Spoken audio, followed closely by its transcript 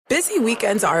Busy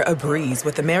weekends are a breeze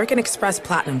with American Express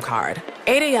Platinum Card.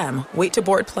 8 a.m., wait to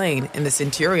board plane in the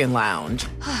Centurion Lounge.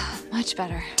 Much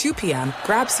better. 2 p.m.,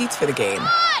 grab seats for the game.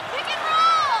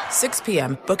 6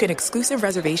 p.m., book an exclusive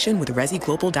reservation with Resi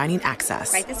Global Dining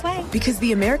Access. Right this way. Because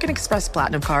the American Express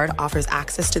Platinum Card offers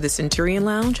access to the Centurion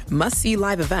Lounge, must-see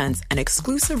live events, and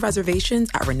exclusive reservations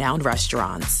at renowned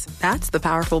restaurants. That's the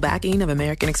powerful backing of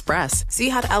American Express. See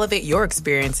how to elevate your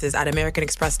experiences at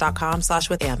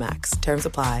americanexpress.com/with-Amex. Terms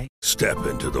apply. Step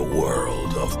into the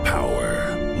world of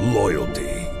power, loyalty,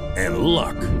 and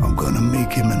luck. I'm gonna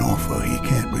make him an offer he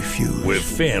can't refuse. With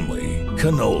family,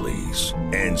 cannolis,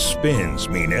 and spins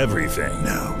mean everything.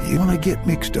 Now, you wanna get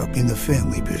mixed up in the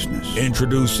family business.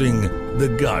 Introducing The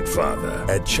Godfather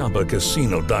at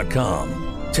ChumbaCasino.com.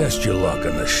 Test your luck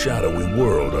in the shadowy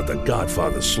world of The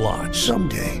Godfather slot.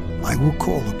 Someday, I will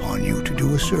call upon you to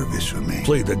do a service for me.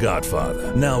 Play The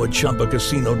Godfather, now at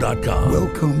ChumbaCasino.com.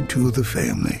 Welcome to the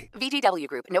family. VGW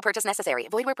Group. No purchase necessary.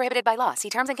 Void where prohibited by law. See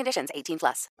terms and conditions.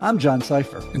 18+. I'm John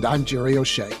Cipher. And I'm Jerry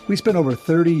O'Shea. We spent over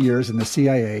 30 years in the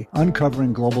CIA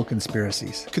uncovering global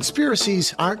conspiracies.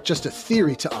 Conspiracies aren't just a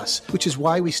theory to us, which is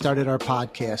why we started our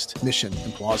podcast, Mission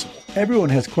Implausible. Everyone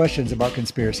has questions about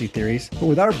conspiracy theories, but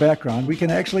with our background, we can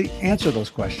actually answer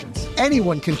those questions.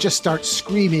 Anyone can just start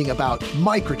screaming about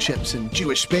microchips and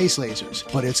Jewish space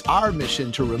lasers, but it's our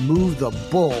mission to remove the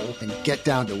bull and get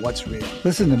down to what's real.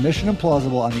 Listen to Mission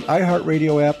Implausible on the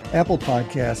iHeartRadio app, Apple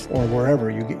Podcasts, or wherever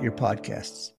you get your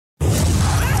podcasts.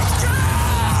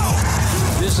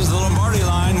 This is the Lombardi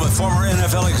Line with former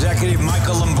NFL executive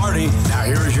Michael Lombardi. Now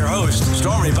here is your host,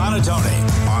 Stormy Buonantony,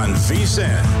 on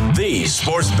VSiN, the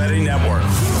Sports Betting Network.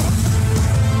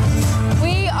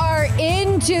 We are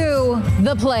into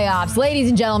the playoffs. Ladies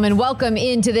and gentlemen, welcome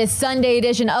into this Sunday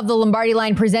edition of the Lombardi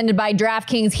Line presented by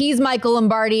DraftKings. He's Michael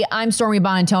Lombardi. I'm Stormy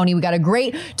Buonantony. We got a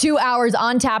great 2 hours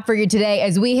on tap for you today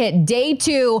as we hit day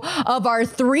 2 of our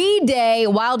 3-day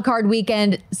wildcard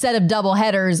weekend set of double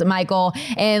headers, Michael.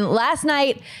 And last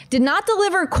night did not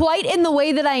deliver quite in the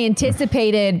way that I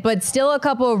anticipated, but still a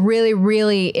couple of really,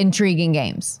 really intriguing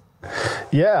games.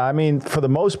 Yeah, I mean, for the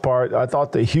most part, I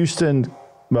thought the Houston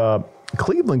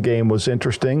Cleveland game was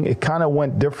interesting. It kind of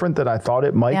went different than I thought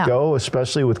it might go,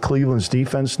 especially with Cleveland's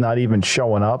defense not even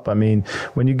showing up. I mean,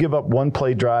 when you give up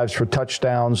 1-play drives for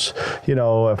touchdowns, a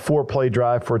 4-play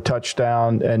drive for a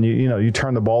touchdown, and you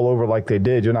turn the ball over like they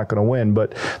did, you're not going to win.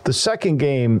 But the second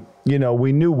game,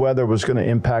 we knew weather was going to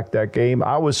impact that game.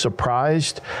 I was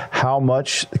surprised how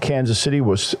much Kansas City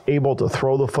was able to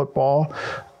throw the football.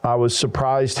 I was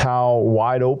surprised how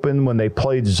wide open when they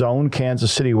played zone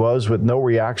Kansas City was with no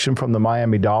reaction from the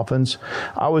Miami Dolphins.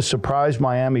 I was surprised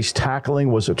Miami's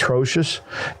tackling was atrocious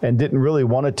and didn't really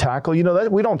want to tackle.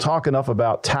 We don't talk enough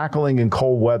about tackling in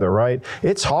cold weather, right?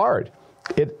 It's hard.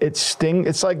 It stings.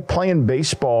 It's like playing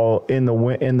baseball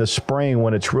in the spring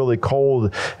when it's really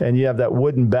cold and you have that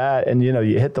wooden bat and you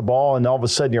hit the ball and all of a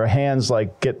sudden your hands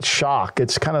get shock.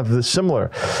 It's kind of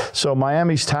similar. So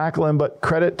Miami's tackling, but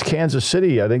credit to Kansas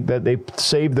City. I think that they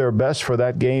saved their best for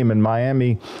that game, and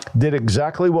Miami did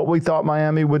exactly what we thought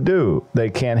Miami would do. They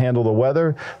can't handle the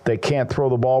weather. They can't throw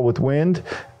the ball with wind,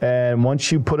 and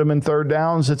once you put them in third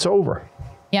downs, it's over.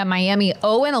 Yeah, Miami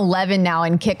 0-11 now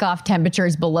in kickoff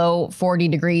temperatures below 40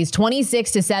 degrees,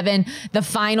 26-7, the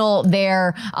final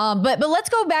there. But let's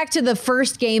go back to the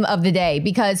first game of the day,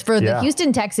 because for the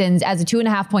Houston Texans as a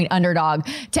 2.5-point underdog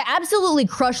to absolutely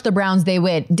crush the Browns,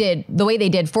 did the way they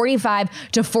did,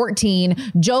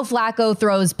 45-14. Joe Flacco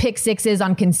throws pick sixes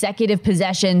on consecutive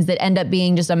possessions that end up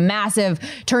being just a massive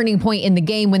turning point in the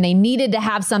game when they needed to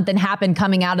have something happen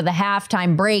coming out of the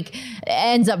halftime break.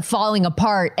 Ends up falling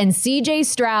apart. And CJ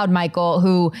Stroud, Michael,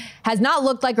 who has not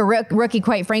looked like a rookie,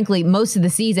 quite frankly, most of the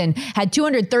season, had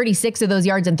 236 of those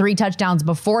yards and 3 touchdowns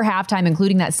before halftime,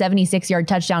 including that 76-yard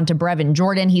touchdown to Brevin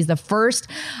Jordan. He's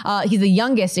the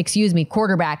youngest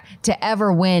quarterback to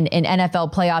ever win an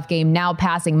NFL playoff game, now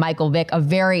passing Michael Vick. A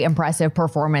very impressive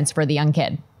performance for the young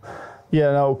kid.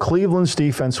 Yeah, no, Cleveland's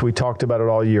defense, we talked about it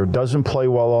all year, doesn't play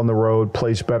well on the road,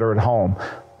 plays better at home.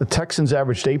 The Texans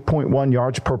averaged 8.1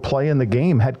 yards per play in the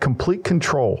game, had complete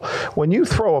control. When you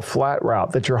throw a flat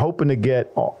route that you're hoping to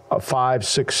get 5,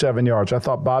 6, 7 yards, I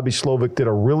thought Bobby Slovic did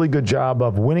a really good job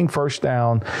of winning first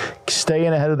down,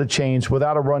 staying ahead of the chains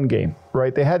without a run game,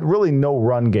 right? They had really no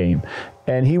run game.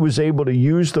 And he was able to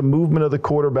use the movement of the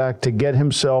quarterback to get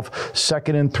himself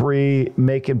 2nd and 3,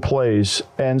 making plays.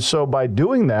 And so by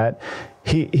doing that,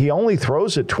 he only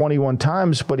throws it 21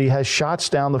 times, but he has shots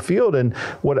down the field. And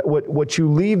what you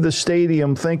leave the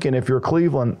stadium thinking, if you're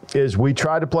Cleveland, is we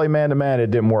tried to play man-to-man,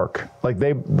 it didn't work. Like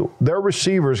their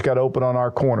receivers got open on our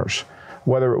corners.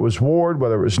 whether it was Ward,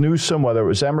 whether it was Newsome, whether it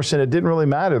was Emerson, it didn't really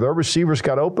matter. Their receivers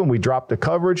got open. We dropped the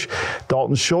coverage.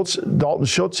 Dalton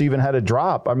Schultz even had a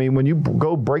drop. I mean, when you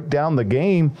go break down the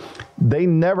game, they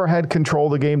never had control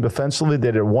of the game defensively.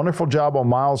 They did a wonderful job on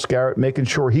Myles Garrett, making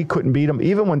sure he couldn't beat him.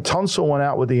 Even when Tunsil went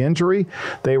out with the injury,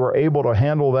 they were able to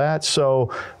handle that.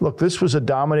 So, look, this was a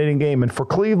dominating game. And for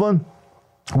Cleveland,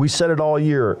 we said it all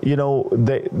year, you know,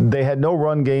 they had no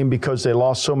run game because they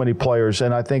lost so many players.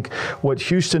 And I think what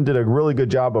Houston did a really good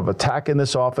job of attacking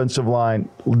this offensive line,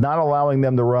 not allowing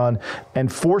them to run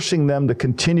and forcing them to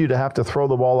continue to have to throw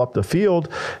the ball up the field.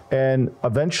 And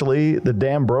eventually the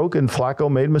dam broke and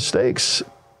Flacco made mistakes.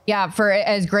 Yeah, for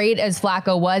as great as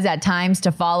Flacco was at times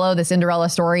to follow, the Cinderella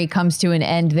story comes to an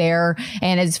end there.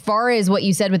 And as far as what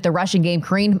you said with the rushing game,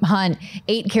 Kareem Hunt,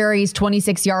 8 carries,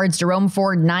 26 yards. Jerome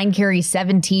Ford, 9 carries,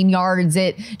 17 yards.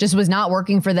 It just was not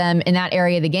working for them in that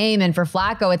area of the game. And for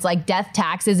Flacco, it's like death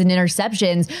taxes and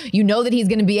interceptions. You know that he's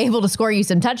going to be able to score you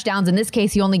some touchdowns. In this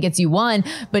case, he only gets you 1,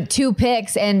 but 2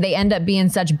 picks, and they end up being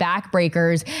such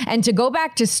backbreakers. And to go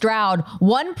back to Stroud,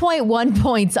 1.1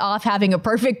 points off having a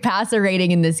perfect passer rating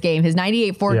in this game. His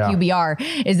 98.4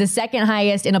 QBR is the second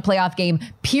highest in a playoff game,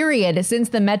 period, since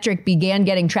the metric began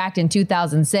getting tracked in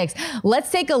 2006. Let's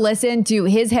take a listen to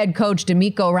his head coach,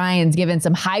 DeMeco Ryans, giving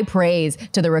some high praise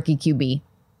to the rookie QB.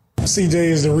 CJ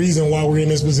is the reason why we're in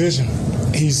this position.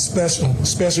 He's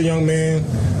special young man,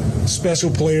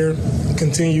 special player,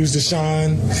 continues to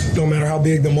shine no matter how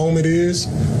big the moment is.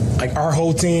 Like, our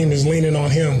whole team is leaning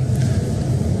on him.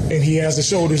 And he has the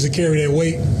shoulders to carry that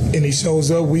weight, and he shows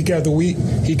up week after week.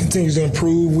 He continues to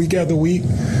improve week after week.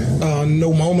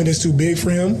 No moment is too big for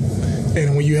him.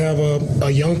 And when you have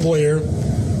a young player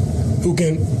who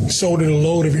can shoulder the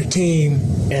load of your team,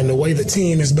 and the way the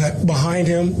team is back behind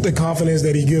him, the confidence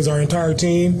that he gives our entire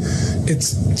team,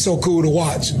 it's so cool to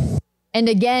watch. And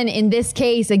again, in this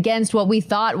case, against what we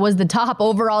thought was the top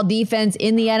overall defense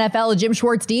in the NFL, Jim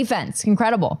Schwartz defense.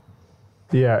 Incredible.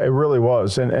 Yeah, it really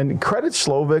was. And credit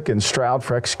Slovic and Stroud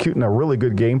for executing a really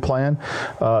good game plan.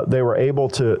 They were able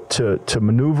to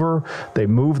maneuver. They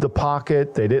moved the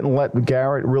pocket. They didn't let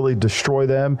Garrett really destroy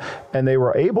them. And they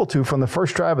were able to, from the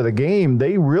first drive of the game,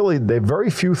 they very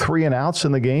few 3-and-outs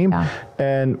in the game. Yeah.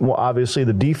 And well, obviously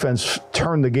the defense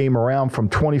turned the game around from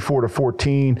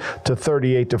 24-14 to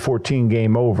 38-14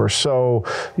 game over. So,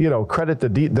 you know, credit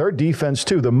their defense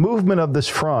too. The movement of this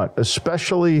front,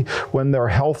 especially when they're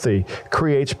healthy,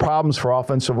 creates problems for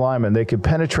offensive linemen. They can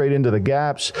penetrate into the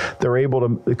gaps. They're able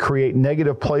to create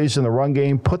negative plays in the run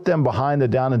game, put them behind the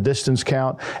down and distance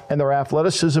count, and their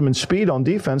athleticism and speed on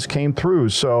defense came through.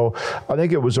 So I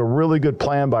think it was a really good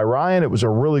plan by Ryan. It was a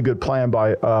really good plan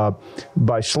by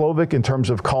Slovic in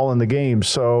terms of calling the game.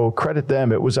 So credit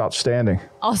them. It was outstanding.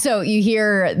 Also, you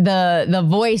hear the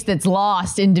voice that's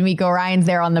lost in DeMeco Ryans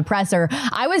there on the presser.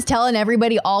 I was telling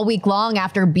everybody all week long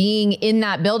after being in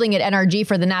that building at NRG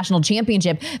for the national championship,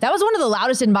 that was one of the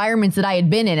loudest environments that I had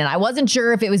been in. And I wasn't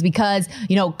sure if it was because,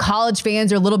 you know, college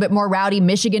fans are a little bit more rowdy.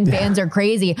 Michigan fans are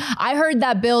crazy. I heard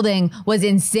that building was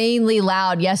insanely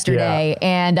loud yesterday.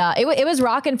 And it was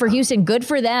rocking for Houston. Good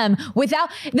for them without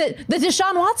the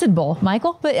Deshaun Watson Bowl,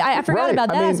 Michael. But I forgot about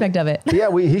that aspect of it.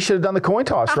 Yeah, he should have done the coin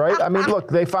toss, right? I mean, look,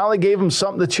 they finally gave him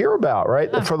something to cheer about, right?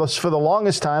 For the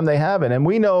longest time, they haven't. And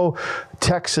we know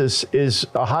Texas is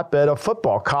a hotbed of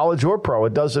football, college or pro.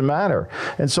 It doesn't matter.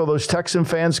 And so those Texan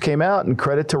fans came out, and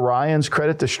credit to Ryans,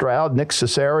 credit to Stroud, Nick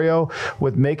Cesario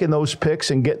with making those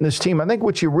picks and getting this team. I think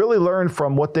what you really learn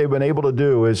from what they've been able to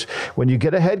do is when you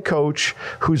get a head coach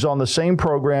who's on the same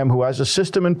program, who has a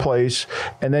system in place,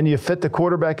 and then you fit the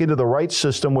quarterback into the right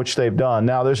system, which they've done.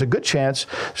 Now, there's a good chance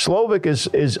Slovic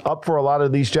is up for a lot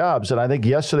of these jobs, and I think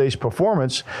yesterday's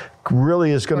performance really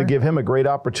is going to give him a great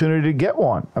opportunity to get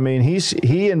one. I mean,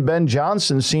 he and Ben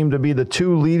Johnson seem to be the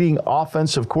two leading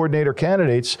offensive coordinator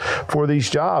candidates for these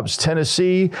jobs.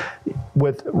 Tennessee,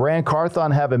 with Rand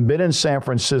Carthon having been in San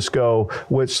Francisco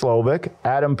with Slovic,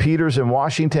 Adam Peters in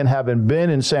Washington having been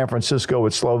in San Francisco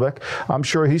with Slovic, I'm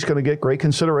sure he's going to get great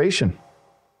consideration.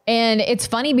 And it's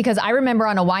funny because I remember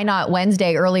on a Why Not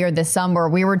Wednesday earlier this summer,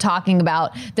 we were talking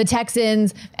about the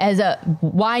Texans as a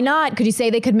why not? Could you say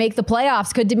they could make the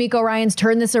playoffs? Could DeMeco Ryans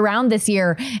turn this around this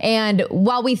year? And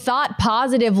while we thought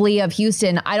positively of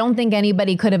Houston, I don't think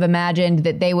anybody could have imagined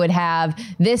that they would have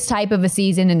this type of a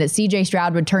season and that CJ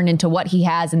Stroud would turn into what he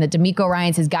has and that DeMeco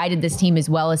Ryans has guided this team as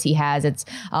well as he has. It's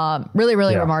really,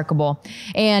 really remarkable.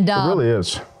 And it really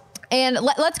is. And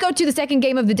let's go to the second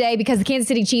game of the day because the Kansas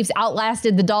City Chiefs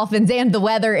outlasted the Dolphins and the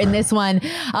weather in this one.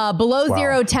 Below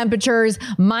zero temperatures,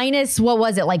 minus, what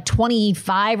was it, like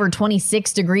 25 or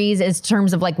 26 degrees in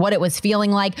terms of like what it was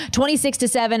feeling like.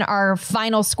 26-7, our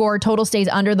final score. Total stays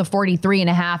under the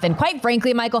 43.5. And quite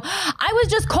frankly, Michael, I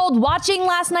was just cold watching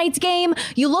last night's game.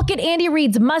 You look at Andy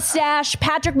Reid's mustache,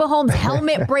 Patrick Mahomes'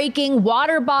 helmet breaking,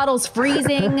 water bottles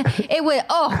freezing. It was,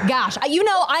 oh gosh,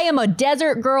 I am a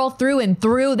desert girl through and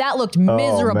through. That looked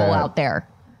miserable out there.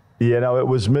 It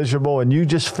was miserable, and you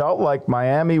just felt like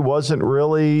Miami wasn't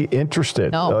really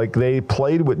interested. No. Like they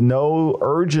played with no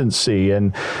urgency,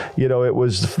 and, it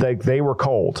was like they were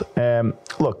cold. And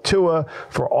look, Tua,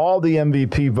 for all the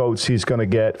MVP votes he's going to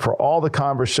get, for all the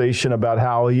conversation about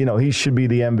how, he should be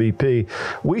the MVP,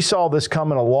 we saw this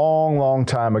coming a long, long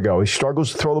time ago. He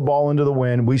struggles to throw the ball into the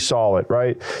wind. We saw it,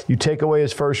 right? You take away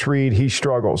his first read, he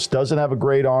struggles. Doesn't have a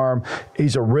great arm.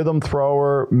 He's a rhythm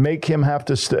thrower. Make him have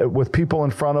to, with people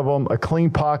in front of him, a clean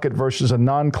pocket versus a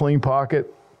non-clean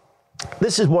pocket.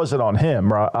 This wasn't on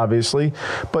him, obviously,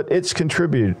 but it's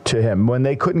contributed to him. When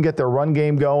they couldn't get their run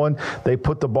game going, they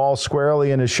put the ball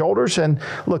squarely in his shoulders. And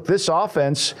look, this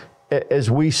offense,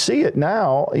 as we see it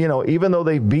now, even though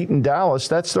they've beaten Dallas,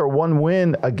 that's their one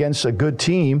win against a good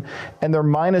team, and they're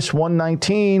minus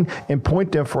 119 in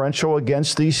point differential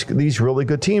against these really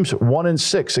good teams.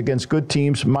 1-6 against good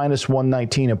teams, minus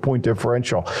 119 in point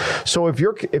differential. So if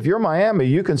you're Miami,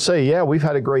 you can say, yeah, we've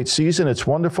had a great season, it's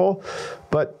wonderful,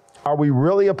 but are we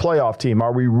really a playoff team?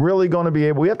 Are we really going to be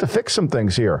able? We have to fix some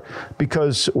things here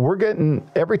because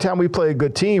every time we play a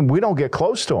good team, we don't get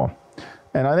close to them.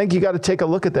 And I think you got to take a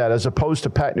look at that as opposed to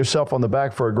patting yourself on the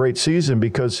back for a great season,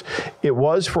 because it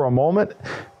was for a moment.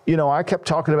 I kept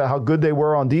talking about how good they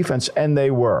were on defense, and they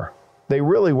were. They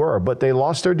really were, but they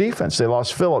lost their defense. They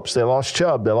lost Phillips. They lost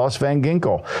Chubb. They lost Van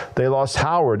Ginkel. They lost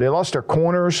Howard. They lost their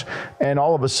corners, and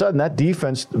all of a sudden that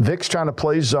defense, Vic's trying to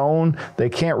play zone. They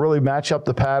can't really match up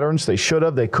the patterns. They should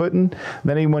have. They couldn't.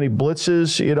 Then when he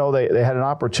blitzes, they had an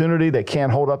opportunity. They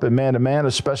can't hold up in man-to-man,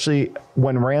 especially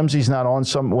when Ramsey's not on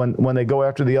when they go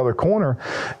after the other corner.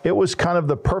 It was kind of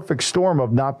the perfect storm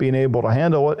of not being able to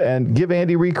handle it, and give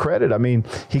Andy Reid credit. I mean,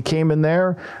 he came in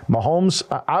there. Mahomes,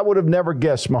 I would have never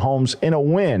guessed Mahomes in a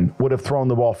win would have thrown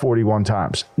the ball 41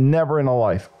 times. Never in a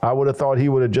life. I would have thought he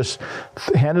would have just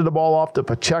handed the ball off to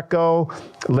Pacheco,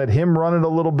 let him run it a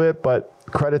little bit, but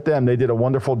credit them. They did a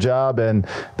wonderful job, and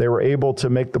they were able to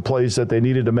make the plays that they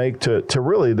needed to make to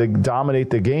really dominate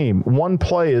the game. One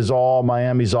play is all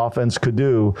Miami's offense could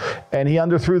do, and he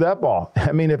underthrew that ball.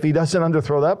 I mean, if he doesn't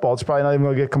underthrow that ball, it's probably not even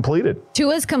going to get completed.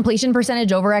 Tua's completion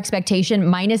percentage over expectation,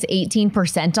 minus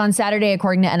 18% on Saturday,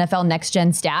 according to NFL Next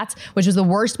Gen Stats, which was the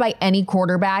worst by any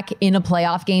quarterback in a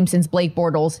playoff game since Blake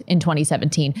Bortles in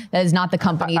 2017. That is not the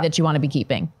company that you want to be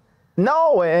keeping.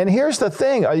 No, and here's the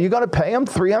thing. Are you going to pay him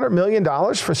 $300 million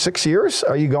for 6 years?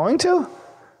 Are you going to?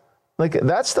 Like,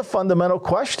 that's the fundamental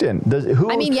question. Yes,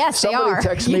 they are.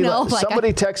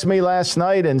 Somebody texted me last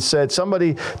night and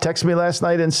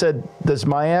said, does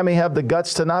Miami have the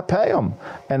guts to not pay him?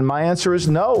 And my answer is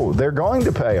no, they're going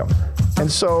to pay him. And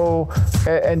so,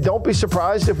 and don't be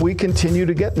surprised if we continue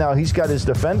to get, now he's got his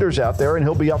defenders out there and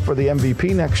he'll be up for the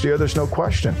MVP next year. There's no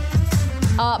question.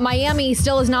 Miami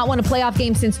still has not won a playoff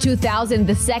game since 2000,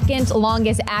 the second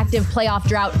longest active playoff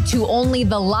drought to only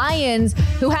the Lions,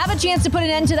 who have a chance to put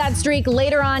an end to that streak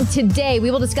later on today.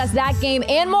 We will discuss that game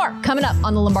and more coming up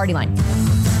on the Lombardi Line.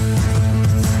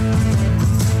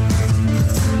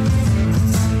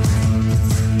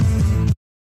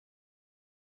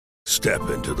 Step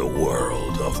into the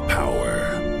world of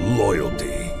power,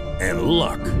 loyalty, and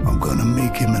luck. I'm gonna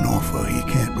make him an offer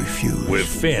he can't refuse. With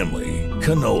family,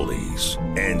 cannolis,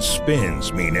 and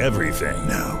spins mean everything.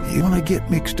 Now, you wanna get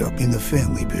mixed up in the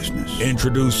family business.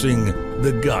 Introducing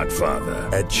The Godfather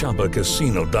at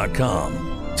ChumbaCasino.com.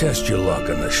 Test your luck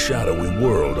in the shadowy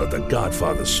world of The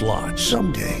Godfather slot.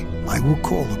 Someday, I will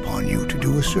call upon you to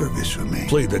do a service for me.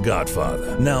 Play The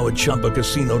Godfather now at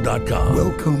ChumbaCasino.com.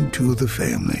 Welcome to the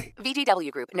family. VGW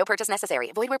Group. No purchase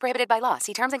necessary. Void where prohibited by law.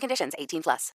 See terms and conditions.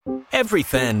 18+. Every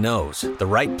fan knows the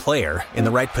right player in the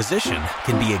right position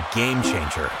can be a game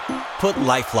changer. Put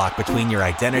LifeLock between your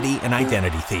identity and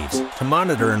identity thieves to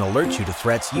monitor and alert you to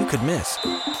threats you could miss.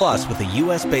 Plus, with a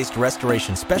U.S.-based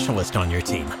restoration specialist on your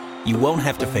team, you won't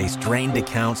have to face drained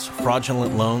accounts,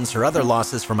 fraudulent loans, or other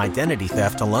losses from identity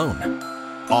theft alone.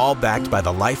 All backed by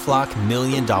the LifeLock $1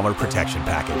 Million Protection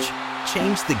Package.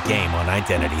 Change the game on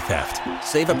identity theft.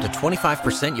 Save up to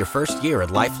 25% your first year at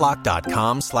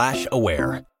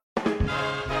LifeLock.com/aware.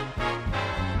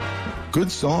 Good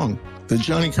song. The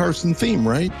Johnny Carson theme,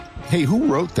 right? Hey, who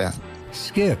wrote that?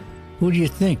 Skip, who do you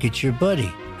think? It's your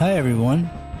buddy. Hi, everyone.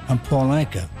 I'm Paul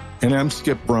Anka. And I'm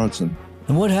Skip Bronson.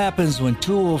 And what happens when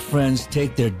two old friends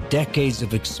take their decades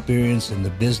of experience in the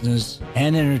business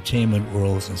and entertainment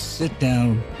worlds and sit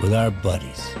down with our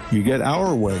buddies? You get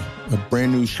Our Way, a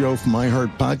brand new show from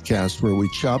iHeart Podcast where we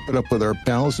chop it up with our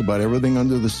pals about everything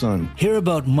under the sun. Hear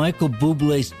about Michael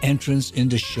Bublé's entrance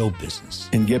into show business.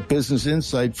 And get business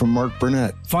insight from Mark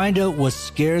Burnett. Find out what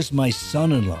scares my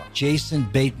son-in-law, Jason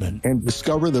Bateman. And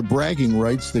discover the bragging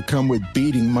rights that come with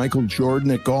beating Michael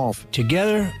Jordan at golf.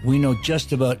 Together, we know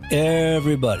just about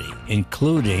everybody,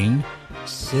 including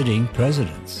sitting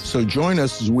presidents. So join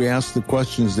us as we ask the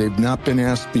questions they've not been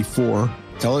asked before,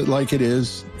 tell it like it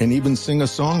is, and even sing a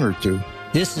song or two.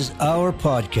 This is our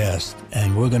podcast,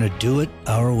 and we're going to do it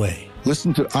our way.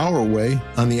 Listen to Our Way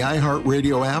on the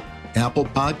iHeartRadio app, Apple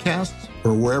Podcasts,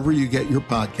 or wherever you get your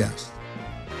podcasts.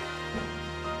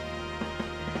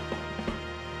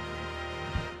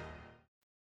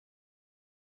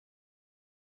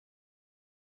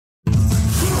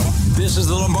 This is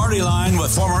the Lombardi Line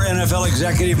with former NFL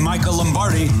executive Michael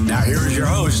Lombardi. Now here is your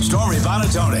host, Stormy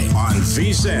Buonantony, on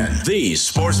VSiN, the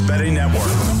Sports Betting Network.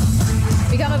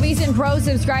 Become a VSiN Pro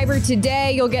subscriber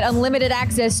today. You'll get unlimited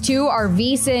access to our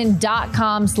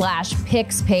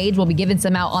vsin.com/picks page. We'll be giving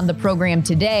some out on the program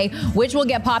today, which will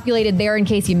get populated there in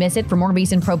case you miss it. For more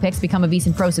VSiN Pro picks, become a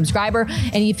VSiN Pro subscriber.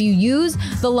 And if you use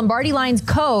the Lombardi Line's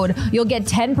code, you'll get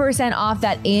 10% off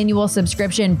that annual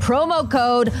subscription. Promo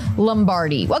code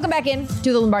Lombardi. Welcome back in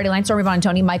to the Lombardi Line. Stormy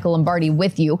Buonantony, Michael Lombardi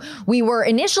with you. We were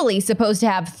initially supposed to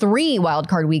have 3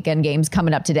 wildcard weekend games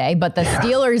coming up today, but the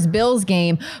Steelers-Bills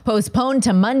game postponed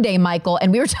to Monday, Michael,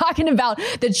 and we were talking about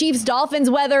the Chiefs-Dolphins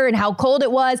weather and how cold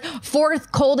it was.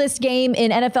 4th coldest game in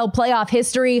NFL playoff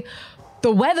history.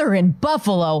 The weather in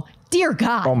Buffalo, dear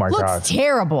God, looks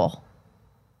terrible.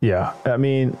 Yeah, I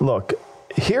mean, look,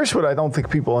 here's what I don't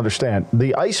think people understand.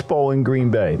 The Ice Bowl in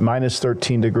Green Bay, minus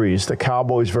 13 degrees, the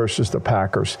Cowboys versus the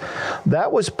Packers.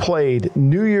 That was played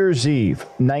New Year's Eve,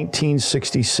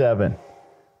 1967.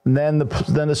 And then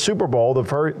the Super Bowl,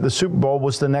 the Super Bowl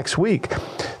was the next week.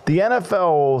 The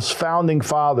NFL's founding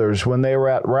fathers, when they were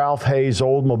at Ralph Hayes'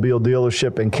 Oldsmobile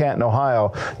dealership in Canton,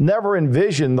 Ohio, never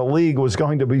envisioned the league was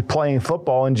going to be playing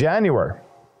football in January.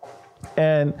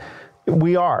 And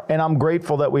we are, and I'm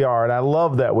grateful that we are, and I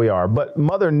love that we are. But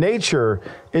Mother Nature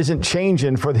isn't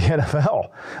changing for the NFL.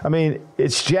 I mean,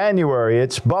 it's January,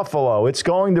 it's Buffalo, it's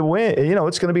going to win. You know,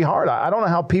 it's going to be hard. I don't know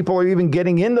how people are even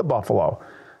getting into Buffalo.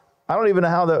 I don't even know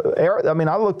how the air, I mean,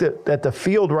 I looked at the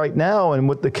field right now and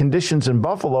with the conditions in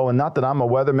Buffalo, and not that I'm a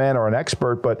weatherman or an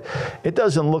expert, but it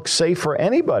doesn't look safe for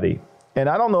anybody. And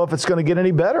I don't know if it's going to get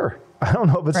any better. I don't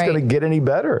know if it's going to get any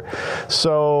better.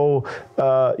 So,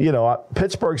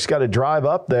 Pittsburgh's got to drive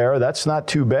up there. That's not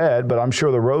too bad, but I'm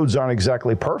sure the roads aren't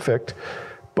exactly perfect.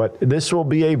 But this will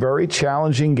be a very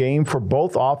challenging game for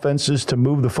both offenses to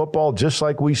move the football, just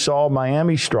like we saw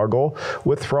Miami struggle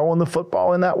with throwing the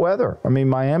football in that weather. I mean,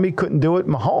 Miami couldn't do it.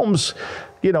 Mahomes,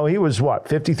 he was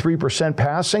 53%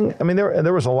 passing? I mean,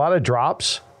 there was a lot of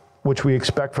drops, which we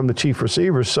expect from the chief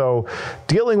receivers. So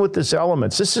dealing with these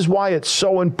elements, this is why it's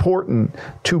so important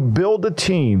to build a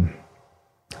team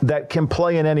that can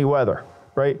play in any weather.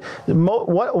 Right?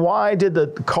 Why did the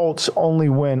Colts only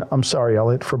win? I'm sorry,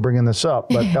 Elliot, for bringing this up,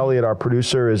 but Elliot, our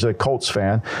producer, is a Colts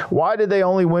fan. Why did they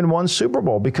only win 1 Super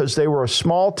Bowl? Because they were a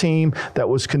small team that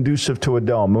was conducive to a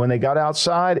dome. When they got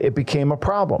outside, it became a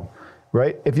problem,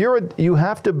 right? You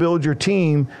have to build your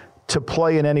team to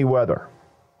play in any weather.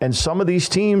 And some of these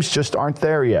teams just aren't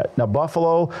there yet. Now,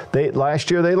 Buffalo, last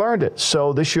year they learned it.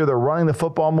 So this year they're running the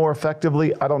football more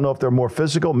effectively. I don't know if they're more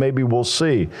physical. Maybe we'll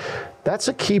see. That's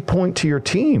a key point to your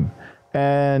team.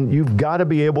 And you've got to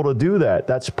be able to do that.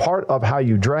 That's part of how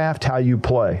you draft, how you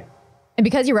play. And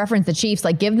because you referenced the Chiefs,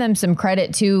 give them some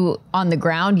credit too on the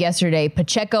ground yesterday.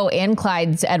 Pacheco and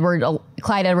Clyde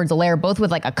Edwards-Helaire both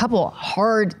with a couple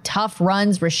hard, tough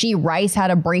runs. Rashee Rice had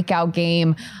a breakout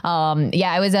game.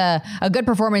 It was a good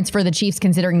performance for the Chiefs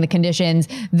considering the conditions.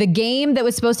 The game that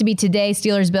was supposed to be today,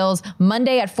 Steelers-Bills,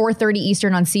 Monday at 4:30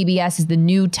 Eastern on CBS is the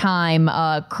new time.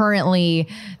 Currently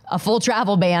a full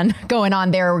travel ban going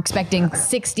on there. We're expecting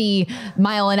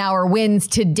 60-mile-an-hour winds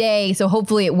today, so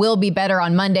hopefully it will be better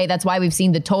on Monday. That's why we've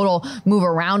seen the total move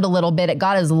around a little bit. It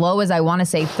got as low as, I want to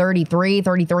say, 33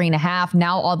 and a half,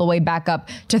 now all the way back up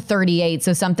to 38,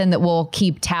 so something that we'll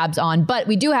keep tabs on. But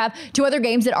we do have 2 other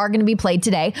games that are going to be played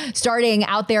today. Starting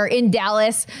out there in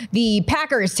Dallas, the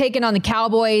Packers taking on the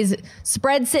Cowboys.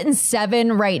 Spread sitting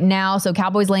 7 right now, so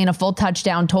Cowboys laying a full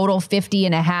touchdown, total 50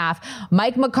 and a half.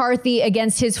 Mike McCarthy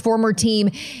against his former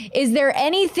team. Is there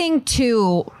anything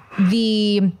to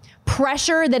the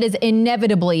pressure that is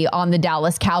inevitably on the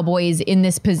Dallas Cowboys in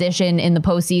this position in the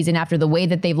postseason after the way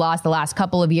that they've lost the last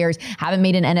couple of years, haven't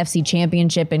made an NFC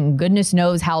championship in goodness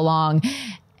knows how long,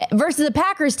 versus a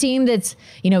Packers team that's,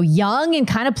 young and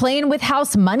kind of playing with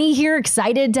house money here,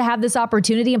 excited to have this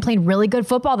opportunity and playing really good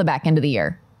football the back end of the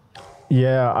year.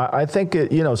 Yeah, I think,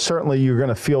 certainly you're going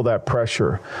to feel that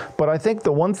pressure. But I think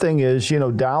the one thing is,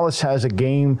 Dallas has a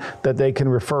game that they can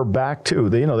refer back to.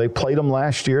 They played them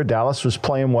last year. Dallas was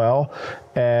playing well,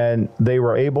 and they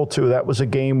were able to. That was a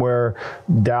game where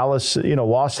Dallas,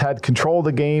 had control of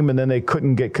the game, and then they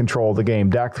couldn't get control of the game.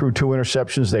 Dak threw 2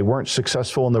 interceptions. They weren't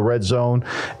successful in the red zone,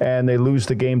 and they lose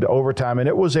the game to overtime. And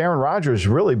it was Aaron Rodgers'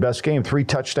 really best game, 3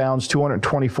 touchdowns,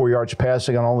 224 yards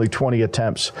passing on only 20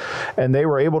 attempts. And they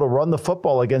were able to run the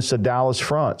football against the Dallas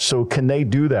front. So can they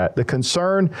do that? The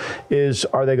concern is,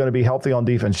 are they going to be healthy on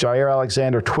defense? Jair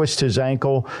Alexander twisted his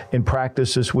ankle in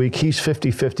practice this week. He's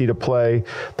 50-50 to play.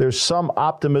 There's some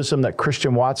optimism that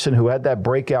Christian Watson, who had that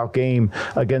breakout game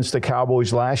against the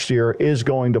Cowboys last year, is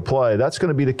going to play. That's going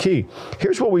to be the key.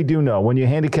 Here's what we do know when you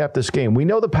handicap this game. We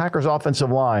know the Packers' offensive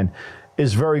line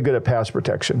is very good at pass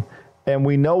protection. And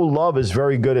we know Love is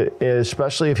very good at it,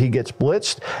 especially if he gets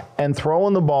blitzed and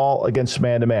throwing the ball against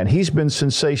man-to-man. He's been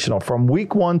sensational from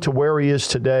week 1 to where he is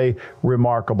today.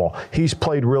 Remarkable. He's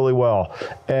played really well.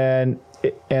 And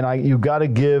you got to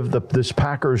give this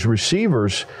Packers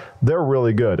receivers, they're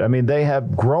really good. I mean, they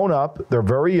have grown up. They're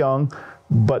very young,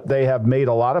 but they have made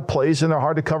a lot of plays, and they're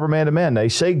hard to cover man-to-man. They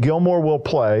say Gilmore will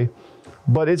play,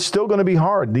 but it's still going to be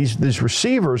hard. These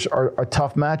receivers are a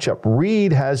tough matchup.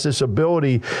 Reed has this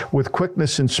ability with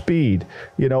quickness and speed.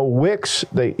 Wicks,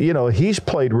 he's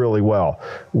played really well.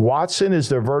 Watson is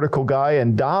their vertical guy,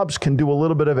 and Dobbs can do a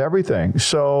little bit of everything.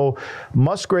 So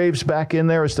Musgrave's back in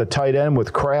there as the tight end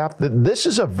with Kraft. This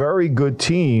is a very good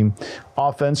team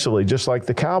offensively, just like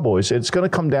the Cowboys. It's going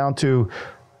to come down to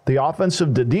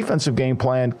the defensive game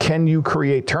plan. Can you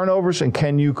create turnovers, and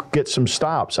can you get some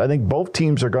stops? I think both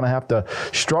teams are going to have to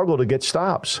struggle to get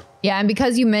stops. Yeah, and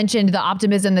because you mentioned the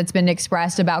optimism that's been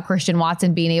expressed about Christian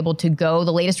Watson being able to go,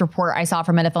 the latest report I saw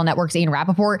from NFL Network's Ian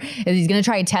Rappaport is he's going to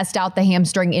try to test out the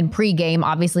hamstring in pregame.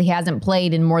 Obviously, he hasn't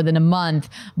played in more than a month,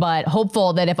 but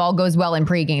hopeful that if all goes well in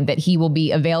pregame, that he will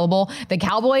be available. The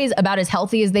Cowboys, about as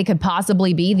healthy as they could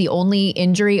possibly be. The only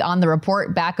injury on the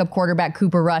report, backup quarterback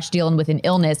Cooper Rush dealing with an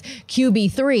illness.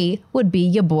 QB3 would be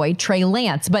your boy Trey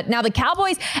Lance. But now the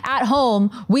Cowboys at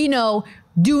home, we know,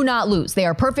 do not lose. They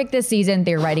are perfect this season.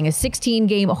 They're riding a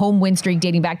 16-game home win streak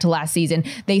dating back to last season.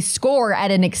 They score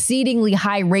at an exceedingly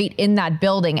high rate in that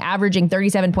building, averaging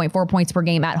 37.4 points per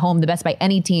game at home, the best by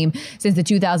any team since the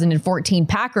 2014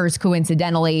 Packers,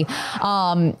 coincidentally.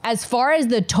 As far as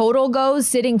the total goes,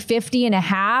 sitting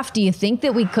 50.5, do you think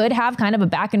that we could have kind of a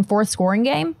back and forth scoring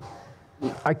game?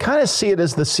 I kind of see it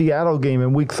as the Seattle game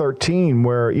in Week 13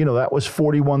 where, that was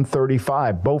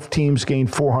 41-35. Both teams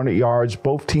gained 400 yards.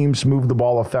 Both teams moved the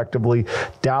ball effectively.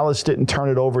 Dallas didn't turn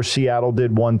it over. Seattle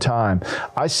did one time.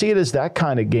 I see it as that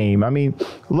kind of game. I mean,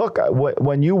 look,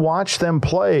 when you watch them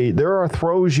play, there are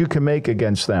throws you can make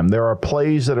against them. There are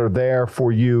plays that are there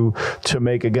for you to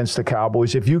make against the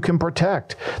Cowboys if you can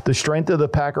protect. The strength of the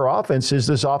Packer offense is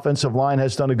this offensive line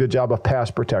has done a good job of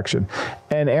pass protection.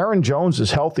 And Aaron Jones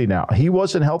is healthy now. He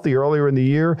wasn't healthy earlier in the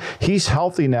year. He's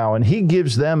healthy now, and he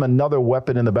gives them another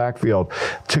weapon in the backfield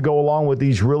to go along with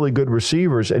these really good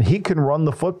receivers, and he can run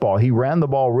the football. He ran the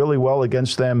ball really well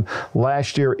against them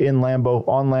last year on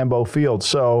Lambeau Field.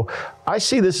 So I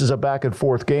see this as a back and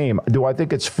forth game. Do I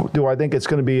think it's going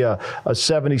to be a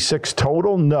 76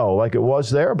 total? No, like it was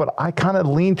there, but I kind of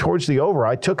lean towards the over.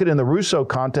 I took it in the Russo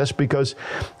contest because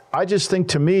I just think,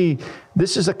 to me,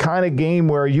 this is a kind of game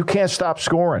where you can't stop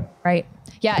scoring. Right.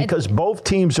 Yeah, because both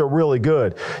teams are really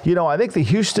good. I think the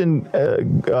Houston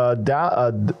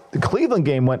Cleveland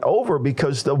game went over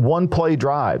because the one-play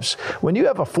drives. When you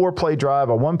have a 4-play drive,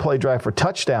 a 1-play drive for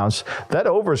touchdowns, that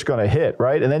over is going to hit,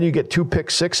 right? And then you get 2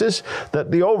 pick sixes, that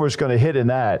the over is going to hit in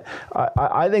that.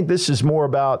 I think this is more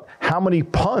about how many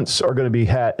punts are going to be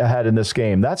had in this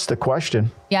game. That's the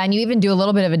question. Yeah, and you even do a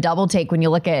little bit of a double take when you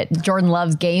look at Jordan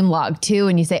Love's game log, too,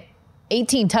 and you say,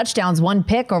 18 touchdowns, 1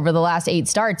 pick over the last 8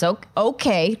 starts.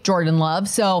 Okay, Jordan Love.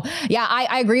 So, yeah,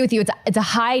 I agree with you. It's a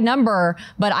high number,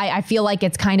 but I feel like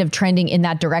it's kind of trending in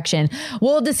that direction.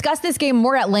 We'll discuss this game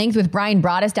more at length with Brian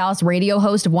Broaddus, Dallas radio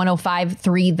host of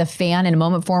 105.3 The Fan, in a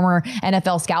moment, former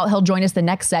NFL scout. He'll join us the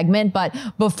next segment. But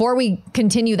before we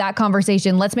continue that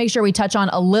conversation, let's make sure we touch on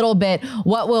a little bit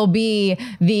what will be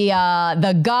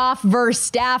the Goff versus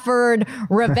Stafford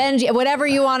revenge, whatever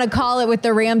you want to call it, with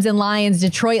the Rams and Lions.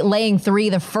 Detroit laying 3,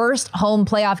 the first home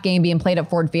playoff game being played at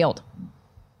Ford Field.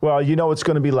 Well, it's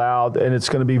going to be loud, and it's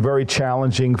going to be very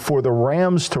challenging for the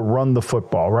Rams to run the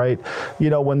football, right?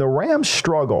 When the Rams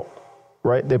struggle,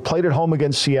 right? They played at home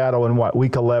against Seattle in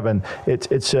week 11.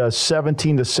 It's a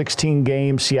 17-16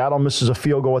 game. Seattle misses a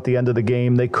field goal at the end of the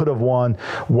game. They could have won.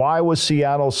 Why was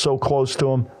Seattle so close to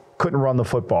them? Couldn't run the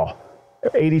football.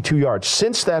 82 yards.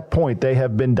 Since that point, they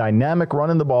have been dynamic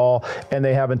running the ball, and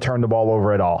they haven't turned the ball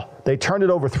over at all. They turned it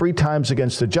over 3 times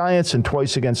against the Giants and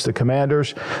twice against the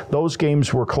Commanders. Those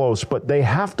games were close, but they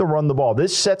have to run the ball.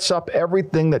 This sets up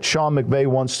everything that Sean McVay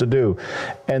wants to do.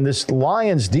 And this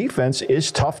Lions defense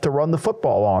is tough to run the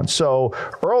football on. So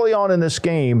early on in this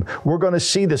game, we're going to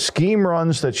see the scheme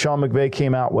runs that Sean McVay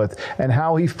came out with and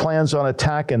how he plans on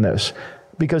attacking this.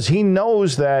 Because he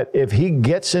knows that if he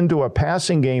gets into a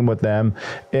passing game with them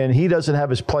and he doesn't have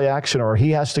his play action or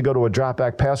he has to go to a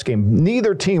drop-back pass game,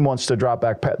 neither team wants to drop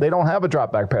back. They don't have a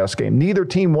drop-back pass game. Neither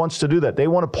team wants to do that. They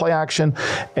want to play action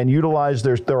and utilize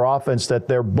their offense that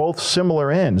they're both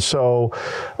similar in. So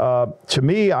to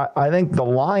me, I think the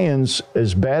Lions,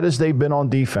 as bad as they've been on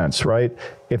defense, right,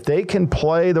 if they can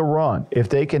play the run, if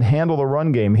they can handle the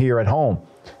run game here at home,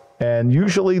 and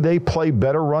usually they play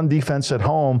better run defense at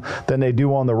home than they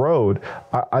do on the road.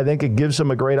 I think it gives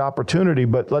them a great opportunity.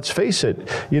 But let's face it,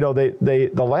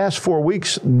 the last 4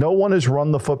 weeks, no one has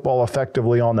run the football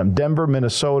effectively on them. Denver,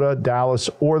 Minnesota, Dallas,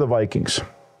 or the Vikings.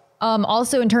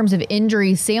 Also, in terms of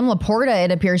injuries, Sam Laporta,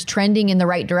 it appears, trending in the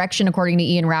right direction, according to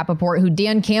Ian Rappaport, who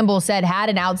Dan Campbell said had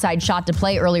an outside shot to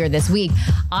play earlier this week.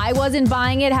 I wasn't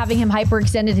buying it, having him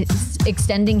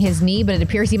extending his knee, but it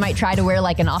appears he might try to wear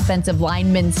like an offensive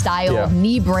lineman style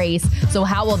knee brace. So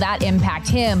how will that impact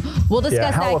him? We'll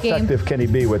discuss that game. How effective can he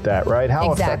be with that, right?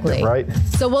 How effective, right?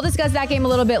 So we'll discuss that game a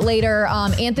little bit later.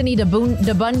 Anthony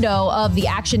DeBundo of the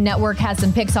Action Network has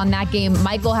some picks on that game.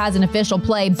 Michael has an official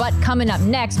play, but coming up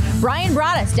next, Brian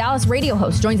Broaddus, Dallas radio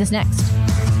host, joins us next.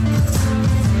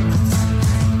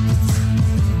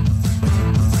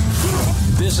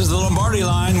 This is the Lombardi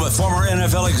Line with former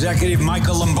NFL executive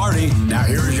Michael Lombardi. Now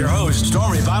here is your host,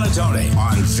 Stormy Buonantony,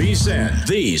 on VSiN,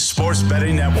 the Sports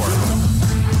Betting Network.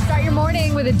 Start your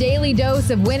morning with a daily dose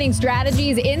of winning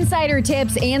strategies, insider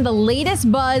tips, and the latest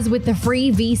buzz with the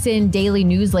free VSiN daily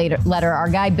newsletter. Our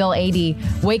guy Bill Adee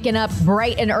waking up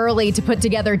bright and early to put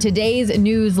together today's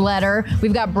newsletter.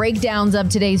 We've got breakdowns of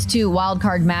today's 2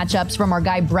 wildcard matchups from our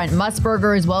guy Brent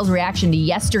Musburger, as well as reaction to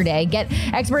yesterday. Get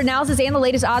expert analysis and the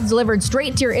latest odds delivered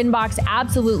straight to your inbox,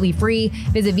 absolutely free.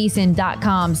 Visit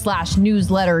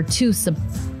vsin.com/newsletter to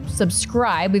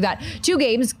subscribe. We've got 2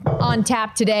 games on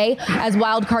tap today as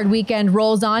wildcard weekend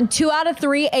rolls on. 2 out of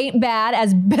 3 ain't bad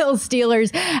as Bill's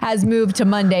Steelers has moved to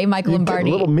Monday. Michael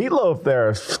Lombardi. A little meatloaf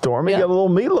there, Stormy. Yep. Got a little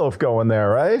meatloaf going there,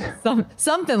 right?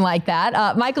 Something like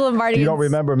that. Michael Lombardi. You don't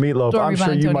remember Meatloaf. I'm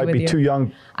sure you might be too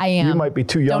young. I am. You might be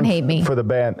too young. Don't hate me. For the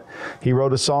band. He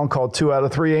wrote a song called 2 out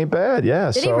of 3 ain't bad. Yeah.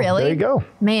 Did he really? There you go.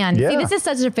 Man, see, this is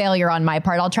such a failure on my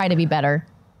part. I'll try to be better.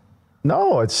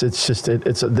 No, it's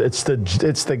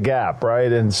the gap,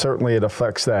 right? And certainly it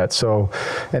affects that. So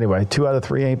anyway, 2 out of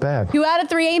 3 ain't bad. 2 out of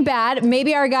 3 ain't bad.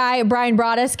 Maybe our guy Brian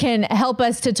Broaddus can help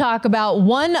us to talk about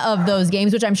one of those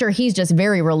games, which I'm sure he's just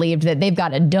very relieved that they've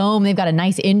got a dome, they've got a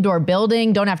nice indoor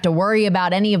building, don't have to worry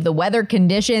about any of the weather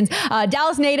conditions.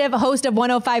 Dallas native, host of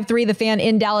 105.3 The Fan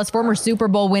in Dallas, former Super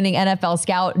Bowl winning NFL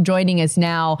scout, joining us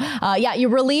now. You're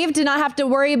relieved to not have to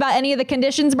worry about any of the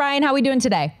conditions, Brian. How are we doing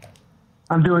today?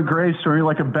 I'm doing great, so you're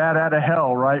like a bat out of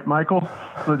hell, right, Michael?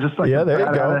 So just like a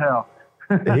bat out of hell.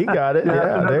 He got it.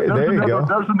 There you go.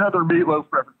 There's another Meatloaf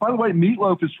reference. By the way,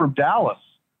 Meatloaf is from Dallas.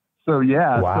 So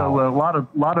wow. So a lot of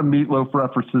Meatloaf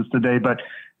references today. But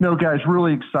no, guys,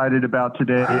 really excited about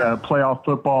today. Playoff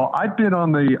football. I've been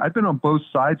on both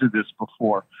sides of this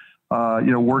before.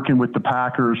 Working with the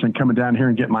Packers and coming down here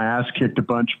and getting my ass kicked a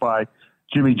bunch by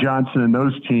Jimmy Johnson and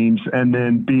those teams, and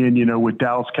then being with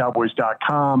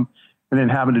DallasCowboys.com. And then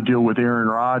having to deal with Aaron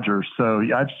Rodgers. So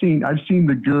I've seen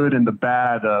the good and the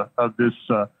bad of this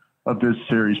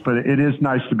series, but it is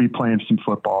nice to be playing some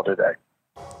football today.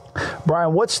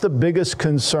 Brian, what's the biggest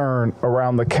concern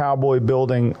around the Cowboy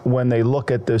building when they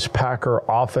look at this Packer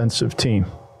offensive team?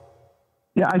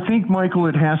 Yeah, I think, Michael,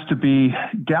 it has to be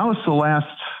Dallas the last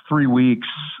 3 weeks,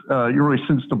 really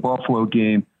since the Buffalo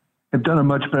game, have done a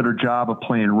much better job of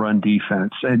playing run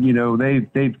defense. And,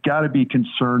 they've got to be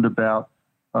concerned about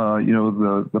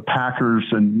the Packers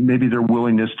and maybe their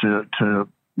willingness to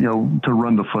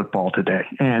run the football today.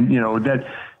 And, that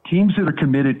teams that are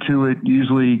committed to it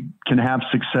usually can have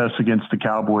success against the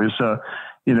Cowboys.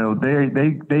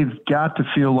 They've got to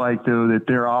feel like, though, that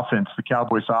their offense, the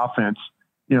Cowboys offense,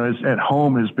 at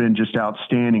home has been just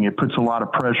outstanding. It puts a lot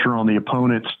of pressure on the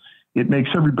opponents. it makes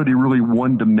everybody really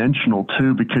one-dimensional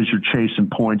too, because you're chasing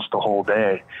points the whole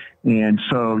day. And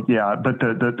so, yeah, but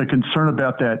the concern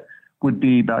about that would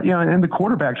be about, and the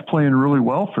quarterback's playing really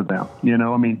well for them.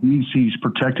 I mean, he's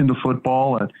protecting the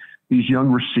football, and these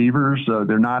young receivers,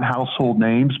 they're not household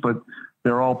names, but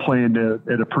they're all playing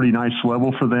at a pretty nice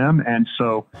level for them. And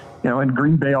so, and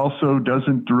Green Bay also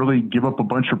doesn't really give up a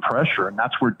bunch of pressure, and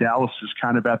that's where Dallas is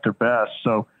kind of at their best.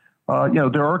 So,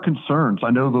 there are concerns.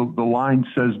 I know the line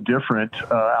says different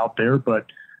out there, but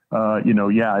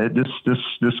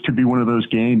this could be one of those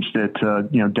games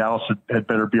that Dallas had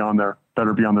better be on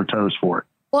their toes for it.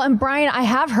 Well, and Brian, I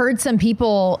have heard some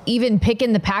people even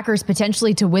picking the Packers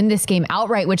potentially to win this game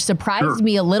outright, which surprised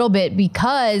me a little bit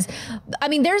because, I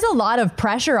mean, there's a lot of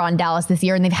pressure on Dallas this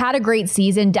year, and they've had a great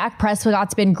season. Dak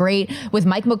Prescott's been great with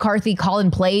Mike McCarthy calling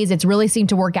plays. It's really seemed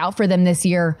to work out for them this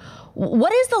year.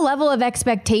 What is the level of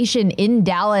expectation in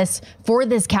Dallas for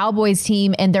this Cowboys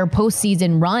team and their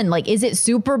postseason run? Like, is it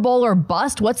Super Bowl or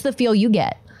bust? What's the feel you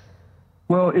get?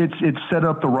 Well, it's set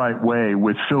up the right way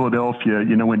with Philadelphia.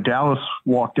 When Dallas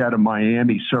walked out of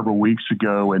Miami several weeks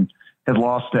ago and had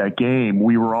lost that game,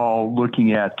 we were all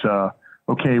looking at,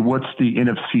 okay, what's the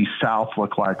NFC South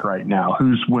look like right now?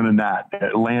 Who's winning that?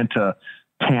 Atlanta,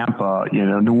 Tampa,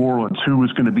 New Orleans, who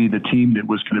was going to be the team that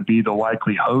was going to be the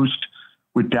likely host,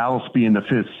 with Dallas being the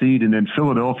 5th seed, and then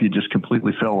Philadelphia just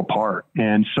completely fell apart.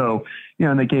 And so,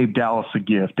 and they gave Dallas a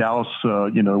gift. Dallas,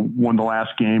 won the last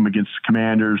game against the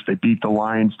Commanders. They beat the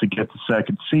Lions to get the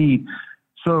 2nd seed.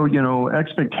 So,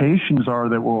 expectations are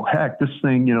that, well, heck, this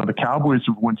thing, the Cowboys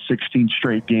have won 16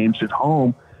 straight games at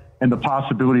home, and the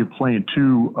possibility of playing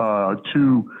two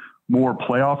more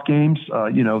playoff games,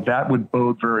 that would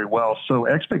bode very well. So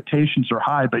expectations are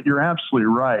high, but you're absolutely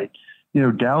right.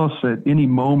 Dallas at any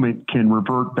moment can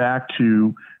revert back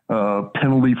to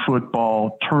penalty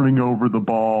football, turning over the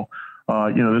ball.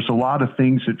 There's a lot of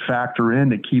things that factor in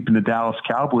to keeping the Dallas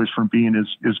Cowboys from being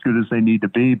as good as they need to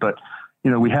be. But,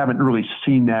 we haven't really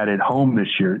seen that at home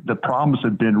this year. The problems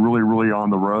have been really, really on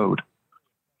the road.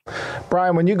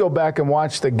 Brian, when you go back and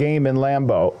watch the game in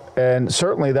Lambeau, and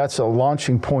certainly that's a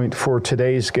launching point for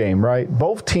today's game, right?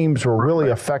 Both teams were really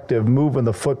effective moving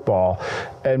the football,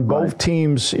 and both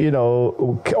teams,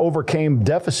 overcame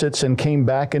deficits and came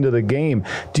back into the game.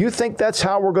 Do you think that's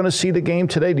how we're going to see the game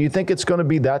today? Do you think it's going to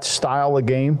be that style of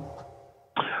game?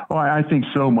 Oh, I think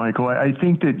so, Michael. I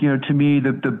think that, to me,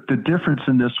 the difference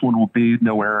in this one will be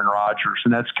no Aaron Rodgers,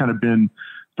 and that's kind of been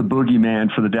the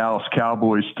boogeyman for the Dallas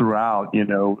Cowboys throughout,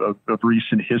 of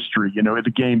recent history.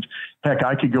 The games, heck,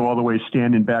 I could go all the way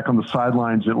standing back on the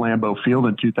sidelines at Lambeau Field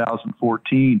in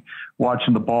 2014,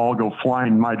 watching the ball go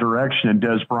flying in my direction and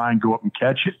Des Bryant go up and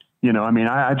catch it.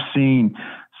 I've seen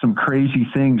some crazy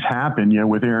things happen,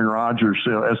 with Aaron Rodgers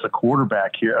as the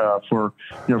quarterback here for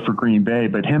Green Bay.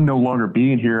 But him no longer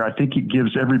being here, I think it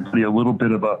gives everybody a little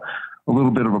bit of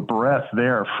a breath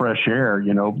there, fresh air.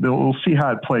 We'll see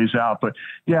how it plays out. But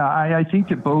yeah, I think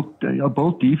that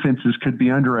both defenses could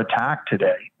be under attack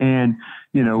today, and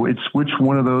it's which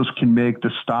one of those can make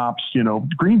the stops.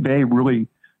 Green Bay really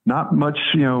not much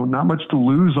to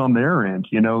lose on their end.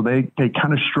 They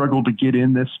kind of struggled to get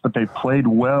in this, but they played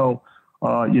well.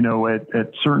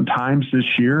 At certain times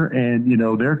this year, and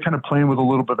they're kind of playing with a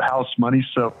little bit of house money,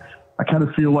 so I kind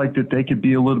of feel like that they could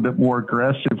be a little bit more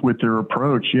aggressive with their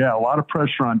approach. Yeah, a lot of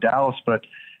pressure on Dallas, but,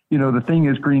 the thing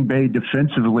is Green Bay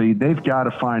defensively, they've got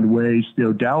to find ways.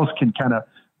 Dallas can kind of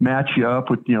match you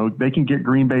up with, they can get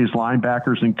Green Bay's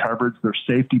linebackers in coverage. Their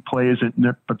safety play isn't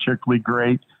particularly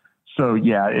great. So,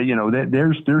 yeah,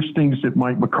 there's things that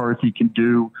Mike McCarthy can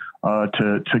do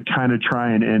to kind of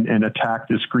try and attack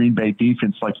this Green Bay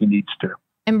defense like he needs to.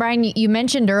 And Brian, you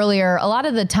mentioned earlier, a lot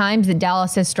of the times that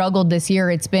Dallas has struggled this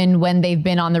year, it's been when they've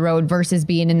been on the road versus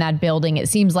being in that building. It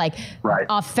seems like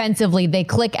offensively, they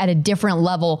click at a different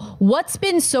level. What's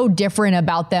been so different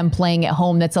about them playing at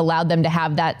home that's allowed them to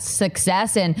have that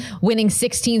success and winning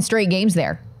 16 straight games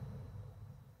there?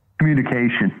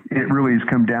 Communication. It really has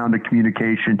come down to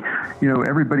communication.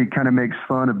 Everybody kind of makes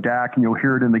fun of Dak, and you'll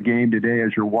hear it in the game today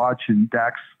as you're watching.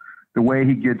 Dak's, the way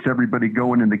he gets everybody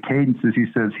going in the cadences, he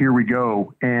says, here we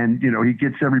go. And, he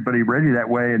gets everybody ready that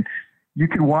way. And you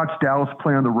can watch Dallas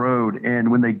play on the road.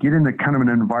 And when they get into kind of an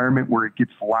environment where it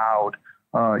gets loud,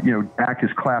 Dak is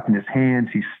clapping his hands.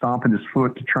 He's stomping his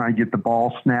foot to try and get the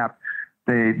ball snapped.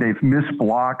 They've missed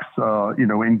blocks,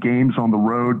 in games on the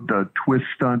road, the twist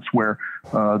stunts where,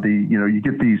 you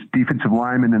get these defensive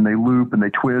linemen and they loop and they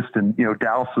twist. And,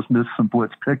 Dallas has missed some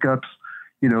blitz pickups.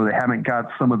 They haven't got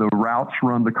some of the routes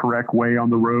run the correct way on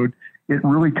the road. It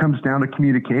really comes down to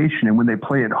communication. And when they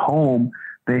play at home,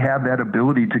 they have that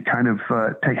ability to kind of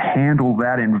to handle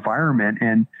that environment.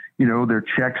 And, you know, their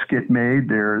checks get made,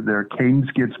 their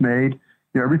cadence gets made.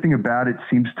 You know, everything about it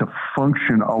seems to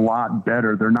function a lot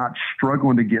better. They're not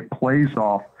struggling to get plays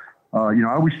off. You know,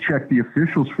 I always check the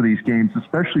officials for these games,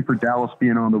 especially for Dallas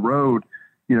being on the road,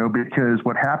 you know, because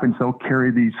what happens, they'll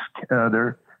carry these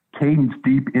their cadence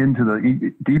deep into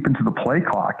the play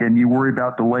clock, and you worry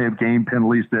about delay of game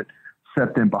penalties that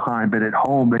set them behind. But at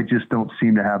home, they just don't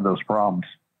seem to have those problems.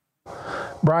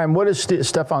 Brian, what is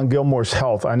Stephon Gilmore's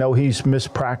health? I know he's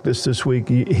missed practice this week.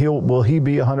 Will he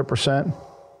be 100%?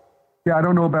 Yeah, I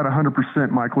don't know about 100%,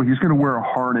 Michael. He's going to wear a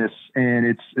harness, and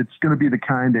it's going to be the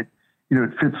kind that, you know,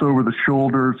 it fits over the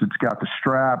shoulders. It's got the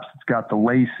straps. It's got the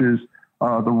laces.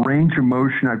 The range of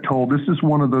motion, I've told, this is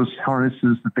one of those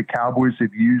harnesses that the Cowboys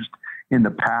have used in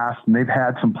the past, and they've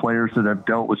had some players that have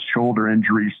dealt with shoulder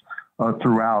injuries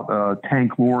throughout.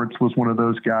 Tank Lawrence was one of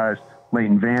those guys.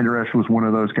 Leighton Vander Esch was one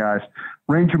of those guys.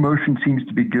 Range of motion seems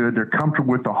to be good. They're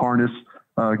comfortable with the harness.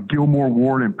 Gilmore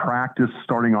wore it in practice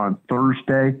starting on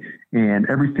Thursday, and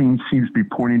everything seems to be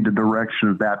pointing the direction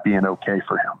of that being okay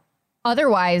for him.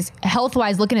 Otherwise,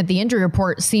 health-wise, looking at the injury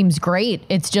report seems great.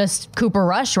 It's just Cooper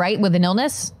Rush, right, with an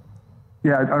illness?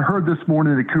 Yeah, I heard this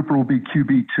morning that Cooper will be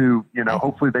QB2. You know,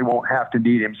 hopefully they won't have to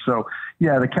need him. So,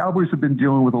 yeah, the Cowboys have been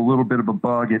dealing with a little bit of a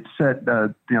bug. It said,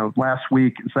 you know, last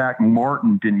week Zach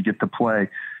Martin didn't get to play.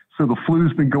 So the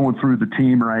flu's been going through the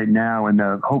team right now, and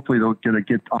hopefully they'll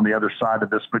get on the other side of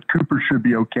this. But Cooper should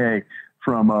be okay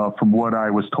from what I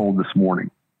was told this morning.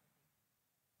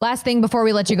 Last thing before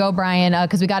we let you go, Brian,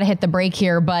 because we got to hit the break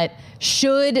here, but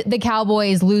should the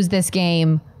Cowboys lose this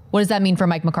game, what does that mean for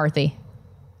Mike McCarthy?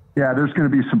 Yeah, there's going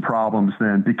to be some problems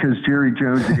then, because Jerry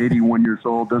Jones at 81 years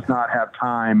old does not have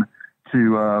time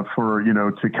to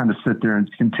kind of sit there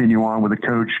and continue on with a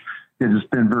coach that has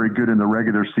been very good in the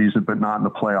regular season, but not in the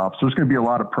playoffs. So there's going to be a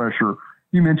lot of pressure.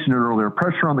 You mentioned it earlier,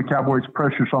 pressure on the Cowboys,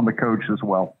 pressures on the coach as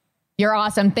well. You're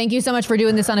awesome. Thank you so much for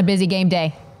doing this on a busy game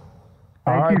day.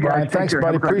 All right, Brian. Thanks,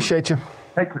 buddy. Appreciate you.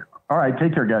 All right.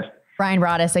 Take care, guys. Brian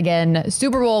Broaddus, again,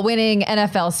 Super Bowl winning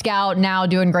NFL scout, now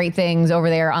doing great things over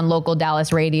there on local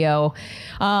Dallas radio.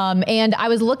 And I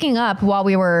was looking up while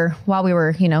we were,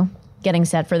 you know, getting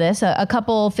set for this, a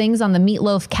couple things on the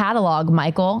Meatloaf catalog,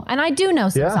 Michael. And I do know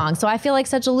some songs, so I feel like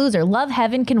such a loser. Love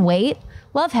Heaven Can Wait.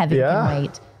 Love Heaven Can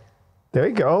Wait. There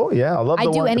you go. Yeah, I love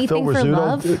the one that Phil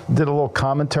Rizzuto did a little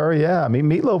commentary. Yeah, I mean,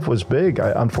 Meatloaf was big.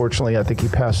 Unfortunately, I think he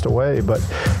passed away. But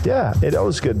yeah, it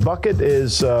was good. Bucket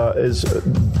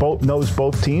knows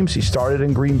both teams. He started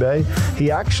in Green Bay.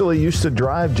 He actually used to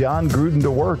drive John Gruden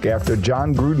to work after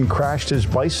John Gruden crashed his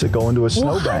bicycle into a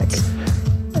snowbank.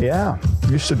 Yeah,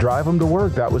 used to drive him to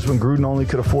work. That was when Gruden only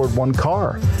could afford one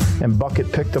car. And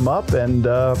Bucket picked him up, and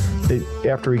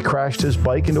after he crashed his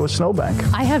bike into a snowbank.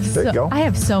 I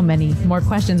have so many more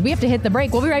questions. We have to hit the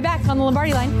break. We'll be right back on the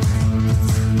Lombardi Line.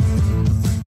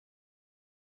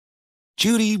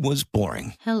 Judy was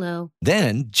boring. Hello.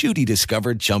 Then Judy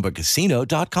discovered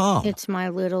ChumbaCasino.com. It's my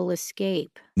little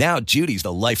escape. Now Judy's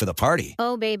the life of the party.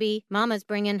 Oh, baby, mama's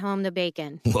bringing home the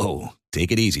bacon. Whoa,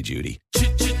 take it easy, Judy.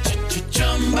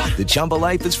 The Chumba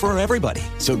life is for everybody.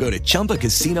 So go to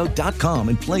ChumbaCasino.com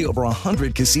and play over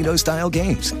 100 casino-style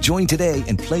games. Join today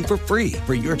and play for free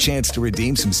for your chance to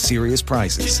redeem some serious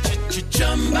prizes.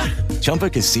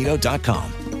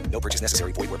 ChumbaCasino.com. No purchase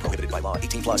necessary. Void where prohibited by law.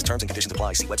 18 plus terms and conditions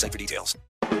apply. See website for details.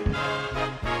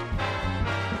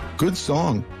 Good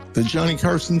song. The Johnny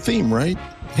Carson theme, right?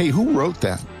 Hey, who wrote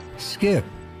that? Skip.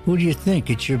 Who do you think?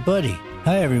 It's your buddy.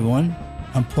 Hi, everyone.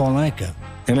 I'm Paul Anka.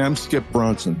 And I'm Skip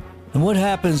Bronson. And what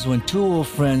happens when two old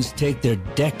friends take their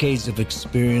decades of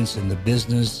experience in the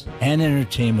business and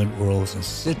entertainment worlds and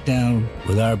sit down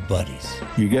with our buddies?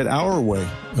 You get Our Way,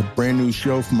 a brand new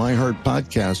show from iHeart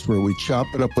Podcast where we chop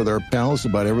it up with our pals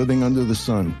about everything under the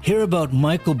sun. Hear about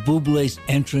Michael Bublé's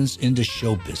entrance into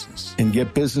show business. And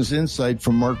get business insight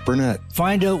from Mark Burnett.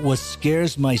 Find out what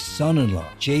scares my son-in-law,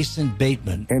 Jason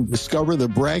Bateman. And discover the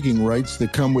bragging rights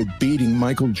that come with beating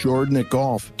Michael Jordan at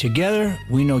golf. Together,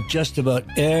 we know just about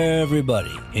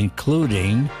everybody,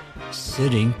 including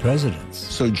sitting presidents.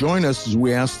 So join us as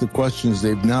we ask the questions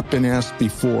they've not been asked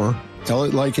before, tell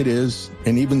it like it is,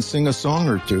 and even sing a song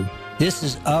or two. This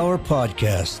is our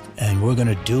podcast, and we're going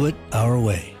to do it our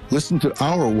way. Listen to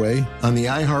Our Way on the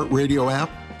iHeartRadio app,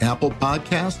 Apple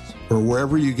Podcasts, or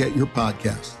wherever you get your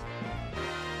podcasts.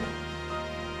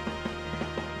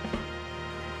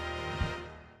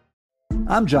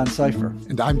 I'm John Cipher.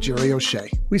 And I'm Jerry O'Shea.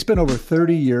 We spent over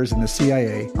 30 years in the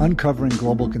CIA uncovering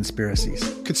global conspiracies.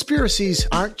 Conspiracies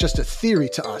aren't just a theory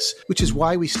to us, which is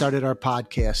why we started our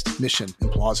podcast, Mission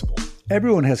Implausible.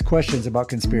 Everyone has questions about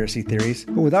conspiracy theories,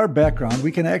 but with our background,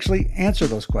 we can actually answer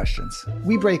those questions.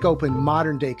 We break open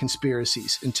modern-day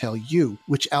conspiracies and tell you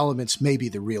which elements may be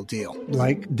the real deal.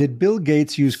 Like, did Bill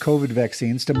Gates use COVID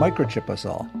vaccines to microchip us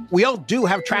all? We all do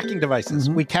have tracking devices.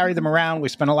 We carry them around. We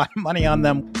spend a lot of money on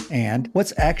them. And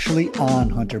what's actually on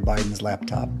Hunter Biden's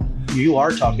laptop? You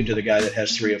are talking to the guy that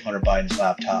has 3 of Hunter Biden's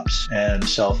laptops and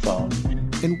cell phone.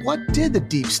 And what did the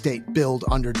deep state build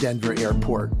under Denver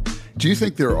Airport? Do you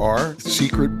think there are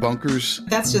secret bunkers?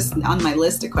 That's just on my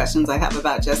list of questions I have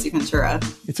about Jesse Ventura.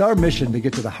 It's our mission to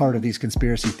get to the heart of these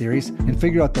conspiracy theories and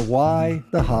figure out the why,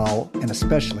 the how, and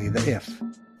especially the if.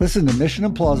 Listen to Mission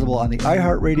Implausible on the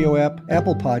iHeartRadio app,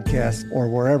 Apple Podcasts, or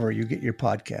wherever you get your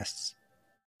podcasts.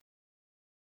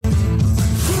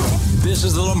 This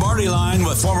is the Lombardi Line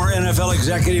with former NFL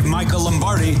executive Michael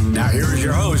Lombardi. Now here is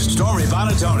your host, Stormy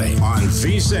Buonantony, on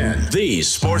VSiN, the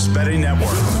Sports Betting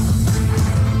Network.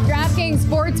 DraftKings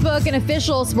Sportsbook, an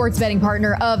official sports betting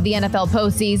partner of the NFL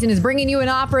postseason, is bringing you an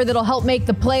offer that'll help make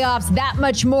the playoffs that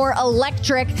much more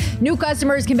electric. New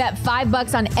customers can bet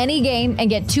 $5 on any game and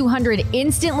get $200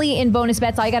 instantly in bonus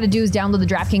bets. All you got to do is download the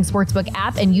DraftKings Sportsbook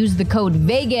app and use the code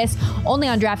VEGAS. Only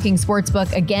on DraftKings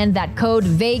Sportsbook. Again, that code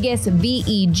VEGAS,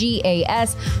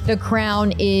 VEGAS. The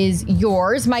crown is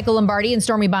yours. Michael Lombardi and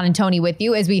Stormy Buonantony with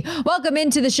you as we welcome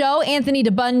into the show Anthony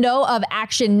DiBundo of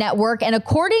Action Network. And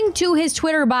according to his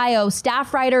Twitter bio,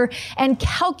 staff writer and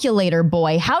calculator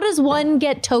boy. How does one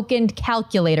get tokened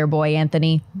calculator boy,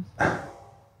 Anthony?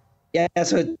 Yeah,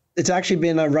 so it's actually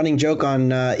been a running joke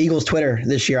on Eagles Twitter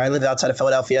this year. I live outside of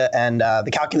Philadelphia, and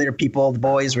the calculator people, the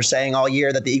boys, were saying all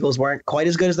year that the Eagles weren't quite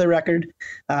as good as their record.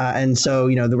 And so,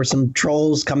 there were some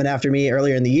trolls coming after me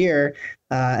earlier in the year.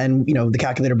 And the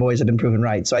calculator boys have been proven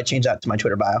right. So I changed that to my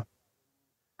Twitter bio.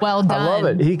 Well done. I love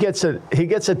it. He gets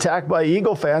attacked by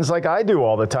Eagle fans like I do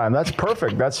all the time. That's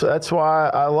perfect. That's why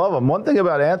I love him. One thing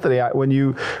about Anthony, when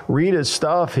you read his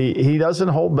stuff, he doesn't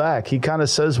hold back. He kind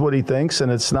of says what he thinks,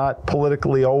 and it's not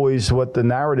politically always what the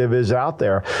narrative is out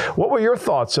there. What were your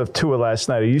thoughts of Tua last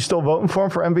night? Are you still voting for him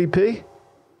for MVP?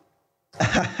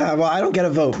 Well, I don't get a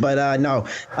vote, but no.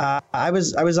 I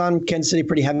was on Kansas City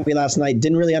pretty heavy last night.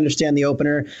 Didn't really understand the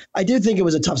opener. I do think it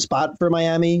was a tough spot for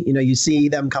Miami. You see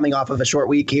them coming off of a short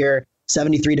week here,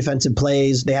 73 defensive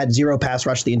plays. They had 0 pass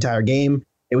rush the entire game.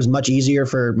 It was much easier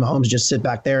for Mahomes to just sit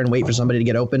back there and wait for somebody to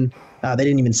get open. They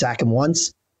didn't even sack him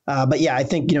once. But yeah, I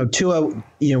think, Tua,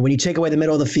 when you take away the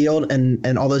middle of the field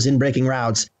and all those in-breaking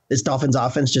routes, this Dolphins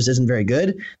offense just isn't very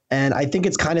good. And I think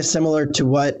it's kind of similar to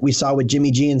what we saw with Jimmy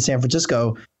G in San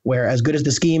Francisco, where as good as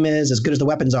the scheme is, as good as the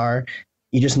weapons are,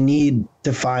 you just need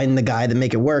to find the guy that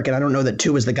make it work. And I don't know that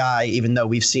Tua is the guy, even though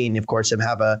we've seen, of course, him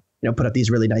have put up these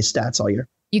really nice stats all year.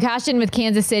 You cashed in with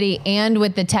Kansas City and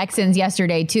with the Texans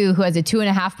yesterday, too, who has a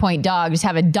 2.5-point dog, just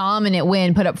have a dominant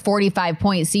win, put up 45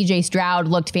 points. CJ Stroud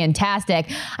looked fantastic.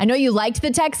 I know you liked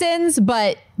the Texans,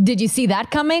 but did you see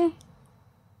that coming?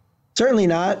 Certainly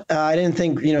not. I didn't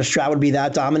think, Stroud would be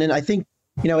that dominant. I think,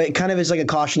 it kind of is like a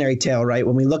cautionary tale, right?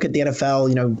 When we look at the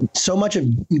NFL, so much of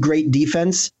great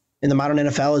defense in the modern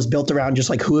NFL is built around just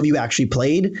like who have you actually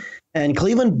played. And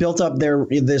Cleveland built up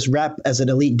this rep as an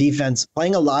elite defense,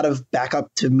 playing a lot of backup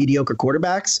to mediocre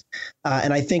quarterbacks.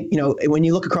 And I think, when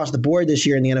you look across the board this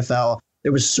year in the NFL,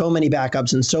 there was so many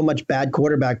backups and so much bad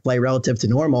quarterback play relative to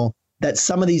normal that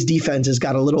some of these defenses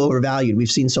got a little overvalued. We've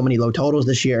seen so many low totals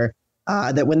this year.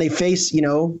 That when they face,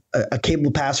 a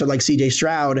capable passer like CJ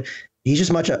Stroud, he's just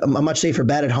a much safer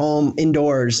bet at home,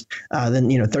 indoors, than,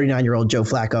 39-year-old Joe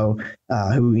Flacco,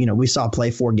 who, we saw play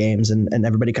 4 games and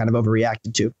everybody kind of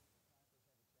overreacted to.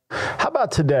 How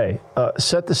about today?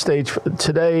 Set the stage.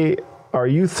 Today, are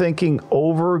you thinking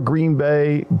over Green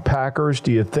Bay Packers?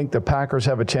 Do you think the Packers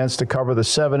have a chance to cover the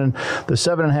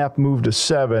 7.5 move to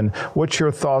 7? What's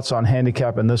your thoughts on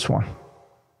handicapping this one?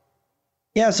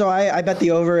 Yeah, so I bet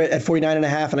the over at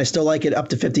 49.5, and I still like it up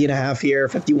to 50.5 here.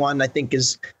 51, I think,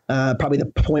 is probably the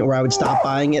point where I would stop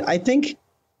buying it. I think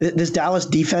this Dallas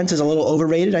defense is a little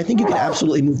overrated. I think you can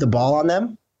absolutely move the ball on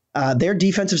them. Their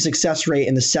defensive success rate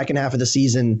in the second half of the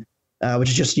season, which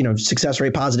is just, success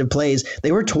rate, positive plays,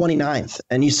 they were 29th.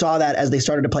 And you saw that as they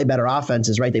started to play better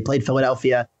offenses, right? They played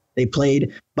Philadelphia. They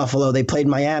played Buffalo, they played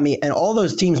Miami, and all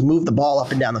those teams moved the ball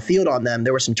up and down the field on them.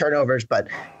 There were some turnovers, but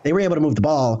they were able to move the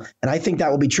ball. And I think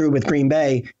that will be true with Green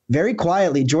Bay. Very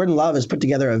quietly, Jordan Love has put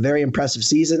together a very impressive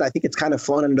season. I think it's kind of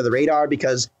flown under the radar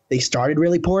because they started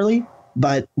really poorly,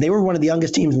 but they were one of the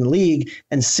youngest teams in the league.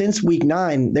 And since week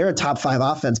 9, they're a top 5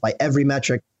 offense by every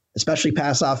metric, especially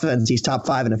pass offense. He's top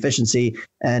 5 in efficiency.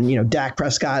 And, Dak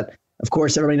Prescott, of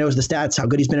course, everybody knows the stats, how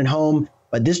good he's been at home.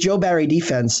 But this Joe Barry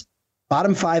defense,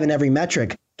 bottom 5 in every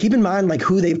metric. Keep in mind like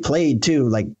who they've played too.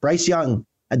 Like Bryce Young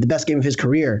had the best game of his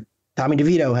career. Tommy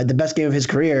DeVito had the best game of his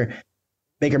career.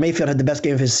 Baker Mayfield had the best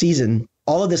game of his season.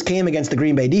 All of this came against the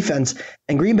Green Bay defense,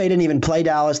 and Green Bay didn't even play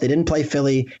Dallas. They didn't play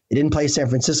Philly. They didn't play San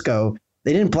Francisco.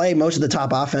 They didn't play most of the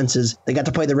top offenses. They got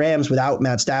to play the Rams without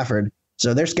Matt Stafford.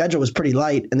 So their schedule was pretty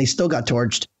light, and they still got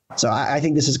torched. So I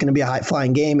think this is going to be a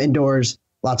high-flying game, indoors,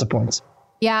 lots of points.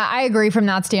 Yeah, I agree from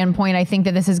that standpoint. I think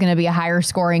that this is going to be a higher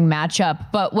scoring matchup.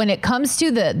 But when it comes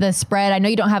to the spread, I know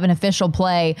you don't have an official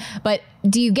play, but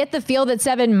do you get the feel that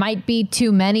 7 might be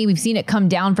too many? We've seen it come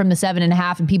down from the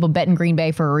 7.5 and people betting Green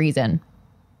Bay for a reason.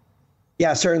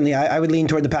 Yeah, certainly. I would lean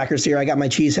toward the Packers here. I got my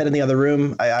cheese head in the other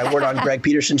room. I wore it on Greg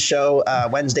Peterson's show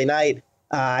Wednesday night.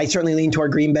 I certainly lean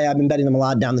toward Green Bay. I've been betting them a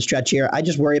lot down the stretch here. I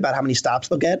just worry about how many stops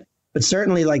they'll get. But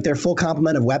certainly, like their full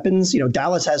complement of weapons.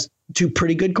 Dallas has 2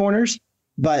 pretty good corners,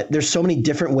 but there's so many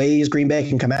different ways Green Bay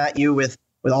can come at you with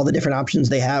all the different options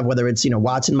they have, whether it's,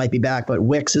 Watson might be back, but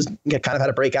Wicks has kind of had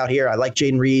a breakout here. I like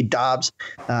Jaden Reed, Dobbs,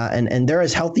 and they're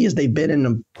as healthy as they've been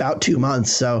in about 2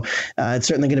 months. So it's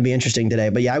certainly going to be interesting today.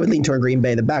 But yeah, I would lean toward Green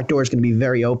Bay. The back door is going to be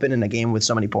very open in a game with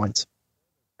so many points.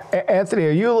 Anthony,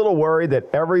 are you a little worried that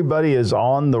everybody is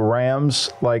on the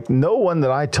Rams? Like no one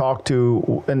that I talk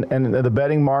to in the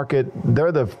betting market,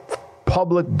 they're the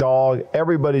public dog.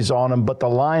 Everybody's on them, but the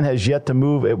line has yet to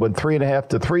move. It went 3.5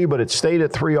 to 3, but it stayed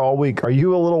at 3 all week. Are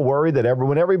you a little worried that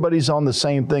when everybody's on the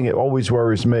same thing, it always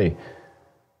worries me?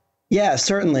 Yeah,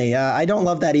 certainly. I don't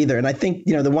love that either. And I think,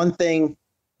 the one thing,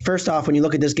 first off, when you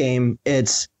look at this game,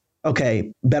 it's,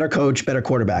 okay, better coach, better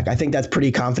quarterback. I think that's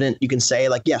pretty confident. You can say,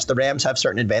 like, yes, the Rams have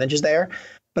certain advantages there,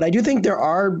 but I do think there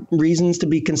are reasons to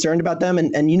be concerned about them.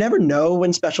 And you never know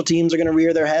when special teams are going to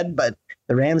rear their head, but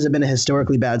the Rams have been a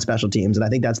historically bad special teams. And I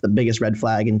think that's the biggest red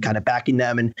flag in kind of backing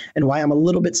them and why I'm a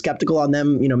little bit skeptical on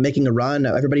them, making a run.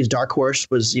 Everybody's dark horse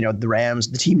was, the Rams,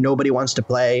 the team nobody wants to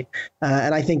play.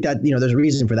 And I think that, there's a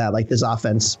reason for that. Like this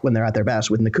offense, when they're at their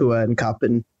best with Nakua and Kupp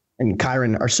and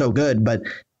Kyron are so good, but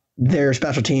their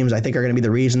special teams, I think, are going to be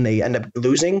the reason they end up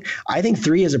losing. I think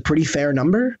 3 is a pretty fair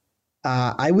number.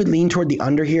 I would lean toward the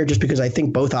under here just because I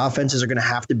think both offenses are going to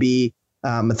have to be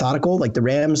methodical. Like the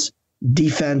Rams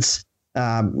defense,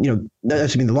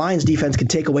 the Lions defense can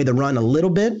take away the run a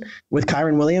little bit with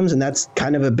Kyron Williams, and that's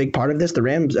kind of a big part of this.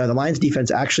 The Lions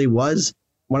defense actually was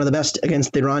one of the best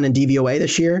against the run and DVOA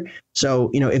this year.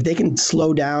 So, if they can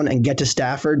slow down and get to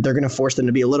Stafford, they're going to force them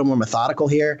to be a little more methodical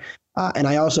here. And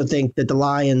I also think that the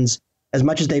Lions, as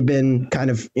much as they've been kind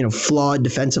of, flawed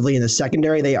defensively in the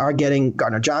secondary, they are getting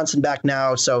Gardner Johnson back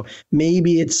now. So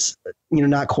maybe it's,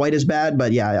 not quite as bad.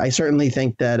 But yeah, I certainly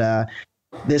think that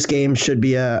this game should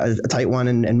be a tight one,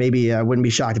 and maybe I wouldn't be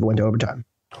shocked if it went to overtime.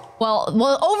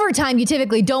 Well, overtime, you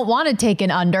typically don't want to take an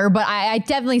under, but I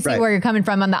definitely see where you're coming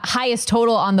from on the highest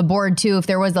total on the board, too. If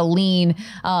there was a lean,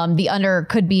 the under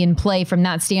could be in play from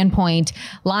that standpoint.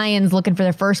 Lions looking for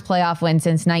their first playoff win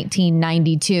since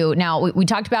 1992. Now, we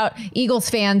talked about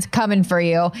Eagles fans coming for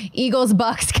you. Eagles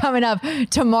Bucks coming up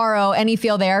tomorrow. Any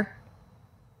feel there?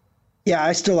 Yeah,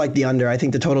 I still like the under. I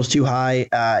think the total's too high.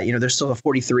 There's still a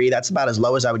 43. That's about as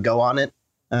low as I would go on it.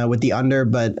 With the under,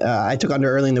 but I took under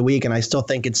early in the week, and I still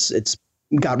think it's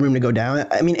got room to go down.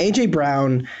 I mean, A.J.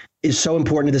 Brown is so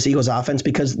important to this Eagles offense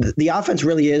because the offense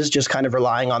really is just kind of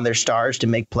relying on their stars to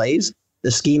make plays.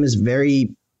 The scheme is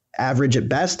very average at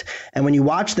best, and when you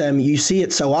watch them, you see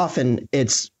it so often.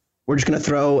 We're just going to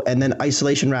throw and then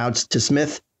isolation routes to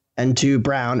Smith and to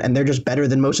Brown, and they're just better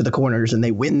than most of the corners, and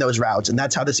they win those routes, and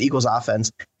that's how this Eagles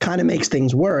offense kind of makes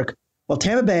things work. Well,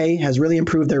 Tampa Bay has really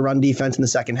improved their run defense in the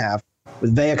second half.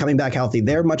 With Vea coming back healthy,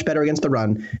 they're much better against the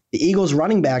run. The Eagles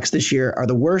running backs this year are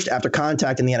the worst after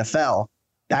contact in the NFL.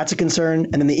 That's a concern.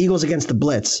 And then the Eagles against the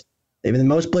blitz. They've been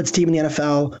the most blitz team in the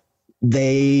NFL.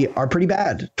 They are pretty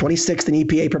bad. 26th in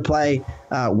EPA per play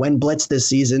when blitzed this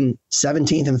season,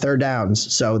 17th in third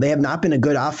downs. So they have not been a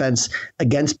good offense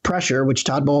against pressure, which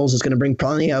Todd Bowles is going to bring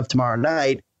plenty of tomorrow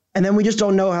night. And then we just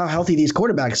don't know how healthy these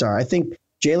quarterbacks are. I think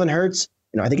Jalen Hurts,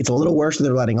 I think it's a little worse than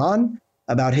they're letting on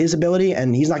about his ability,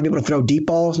 and he's not going to be able to throw deep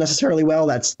balls necessarily well.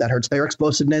 That hurts their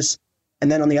explosiveness. And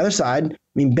then on the other side,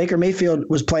 Baker Mayfield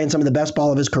was playing some of the best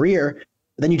ball of his career.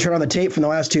 But then you turn on the tape from the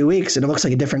last 2 weeks, and it looks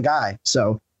like a different guy.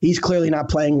 So he's clearly not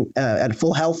playing at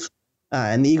full health.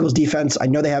 And the Eagles defense, I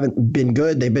know they haven't been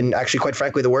good. They've been actually, quite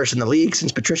frankly, the worst in the league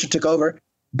since Patricia took over.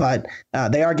 But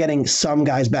they are getting some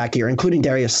guys back here, including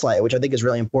Darius Slay, which I think is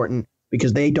really important,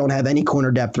 because they don't have any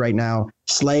corner depth right now.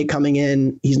 Slay coming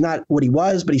in, he's not what he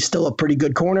was, but he's still a pretty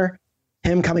good corner.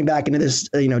 Him coming back into this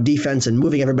defense and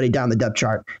moving everybody down the depth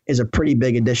chart is a pretty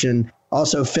big addition.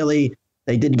 Also, Philly,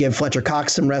 They did give Fletcher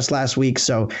Cox some rest last week,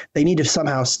 so they need to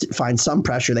somehow find some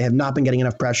pressure. They have not been getting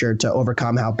enough pressure to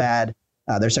overcome how bad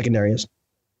their secondary is.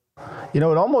 It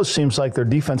almost seems like their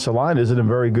defensive line isn't in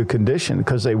very good condition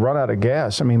because they run out of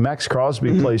gas. I mean, Max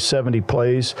Crosby plays 70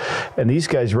 plays, and these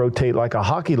guys rotate like a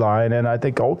hockey line, and I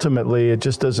think ultimately it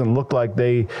just doesn't look like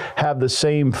they have the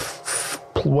same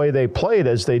way they played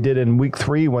as they did in week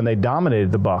 3 when they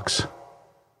dominated the Bucs.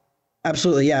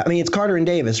 Absolutely, yeah. I mean, it's Carter and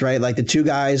Davis, right? Like the two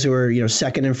guys who are,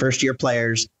 second and first year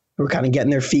players who are kind of getting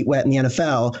their feet wet in the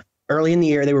NFL. Early in the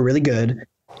year, they were really good.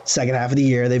 Second half of the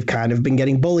year, they've kind of been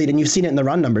getting bullied, and you've seen it in the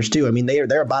run numbers too. I mean,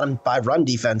 they're a bottom 5 run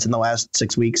defense in the last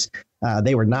 6 weeks.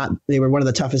 They were one of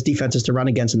the toughest defenses to run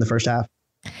against in the first half.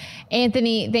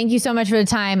 Anthony, thank you so much for the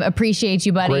time. Appreciate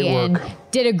you, buddy. And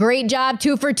did a great job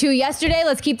 2 for 2 yesterday.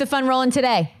 Let's keep the fun rolling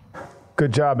today.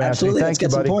 Good job, Anthony. Absolutely. Thank you,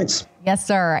 buddy. Some points. Yes,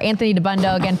 sir. Anthony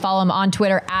Dabbundo. Again, follow him on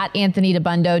Twitter at Anthony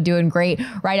Dabbundo, doing great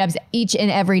write-ups each and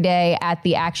every day at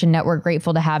the Action Network.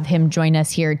 Grateful to have him join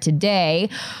us here today.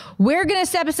 We're going to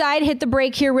step aside, hit the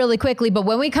break here really quickly. But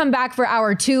when we come back for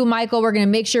hour 2, Michael, we're going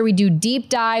to make sure we do deep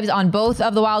dives on both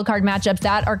of the wildcard matchups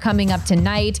that are coming up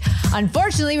tonight.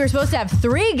 Unfortunately, we're supposed to have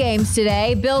 3 games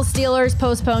today. Bills Steelers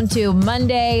postponed to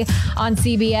Monday on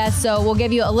CBS. So we'll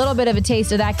give you a little bit of a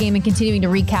taste of that game and continuing to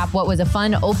recap what was a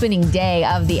fun opening day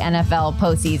of the NFL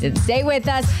postseason. Stay with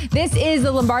us. This is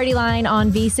the Lombardi Line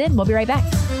on VSiN. We'll be right back.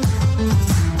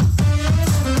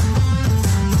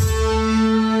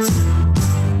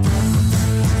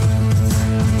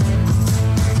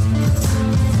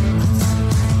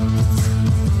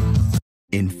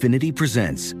 Infiniti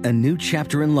presents a new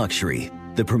chapter in luxury,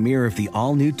 the premiere of the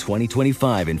all-new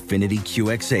 2025 Infiniti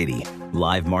QX80,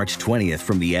 live March 20th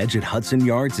from the Edge at Hudson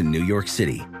Yards in New York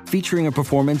City, featuring a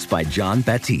performance by John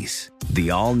Batiste. The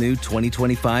all-new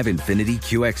 2025 Infiniti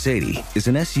QX80 is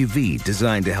an SUV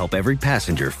designed to help every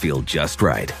passenger feel just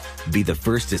right. Be the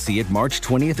first to see it March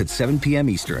 20th at 7 p.m.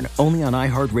 Eastern, only on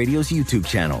iHeartRadio's YouTube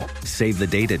channel. Save the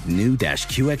date at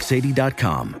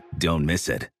new-QX80.com. Don't miss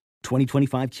it.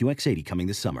 2025 QX80 coming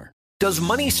this summer. Does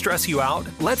money stress you out?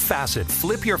 Let Facet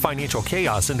flip your financial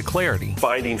chaos into clarity.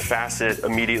 Finding Facet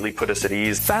immediately put us at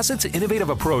ease. Facet's innovative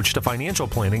approach to financial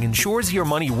planning ensures your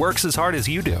money works as hard as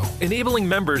you do, enabling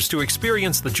members to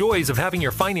experience the joys of having your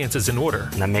finances in order.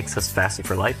 And that makes us Facet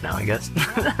for life now, I guess.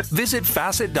 Visit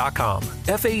Facet.com,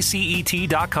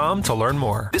 FACET.com to learn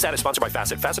more. This ad is sponsored by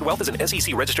Facet. Facet Wealth is an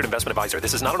SEC registered investment advisor.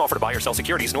 This is not an offer to buy or sell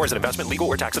securities, nor is it investment, legal,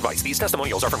 or tax advice. These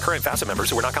testimonials are from current Facet members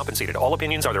who are not compensated. All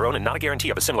opinions are their own and not a guarantee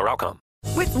of a similar outcome.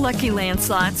 With Lucky Land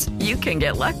Slots, you can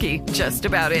get lucky just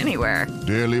about anywhere.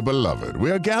 Dearly beloved,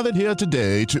 we are gathered here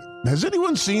today to... Has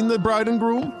anyone seen the bride and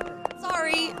groom?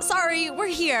 Sorry, we're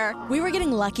here. We were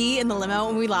getting lucky in the limo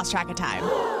and we lost track of time.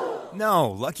 No,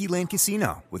 Lucky Land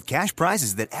Casino, with cash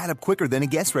prizes that add up quicker than a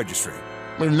guest registry.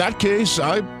 In that case,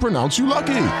 I pronounce you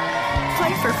lucky.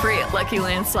 Play for free at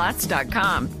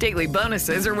LuckyLandSlots.com. Daily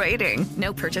bonuses are waiting.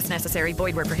 No purchase necessary.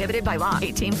 Void where prohibited by law.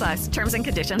 18+. Terms and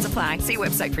conditions apply. See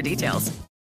website for details.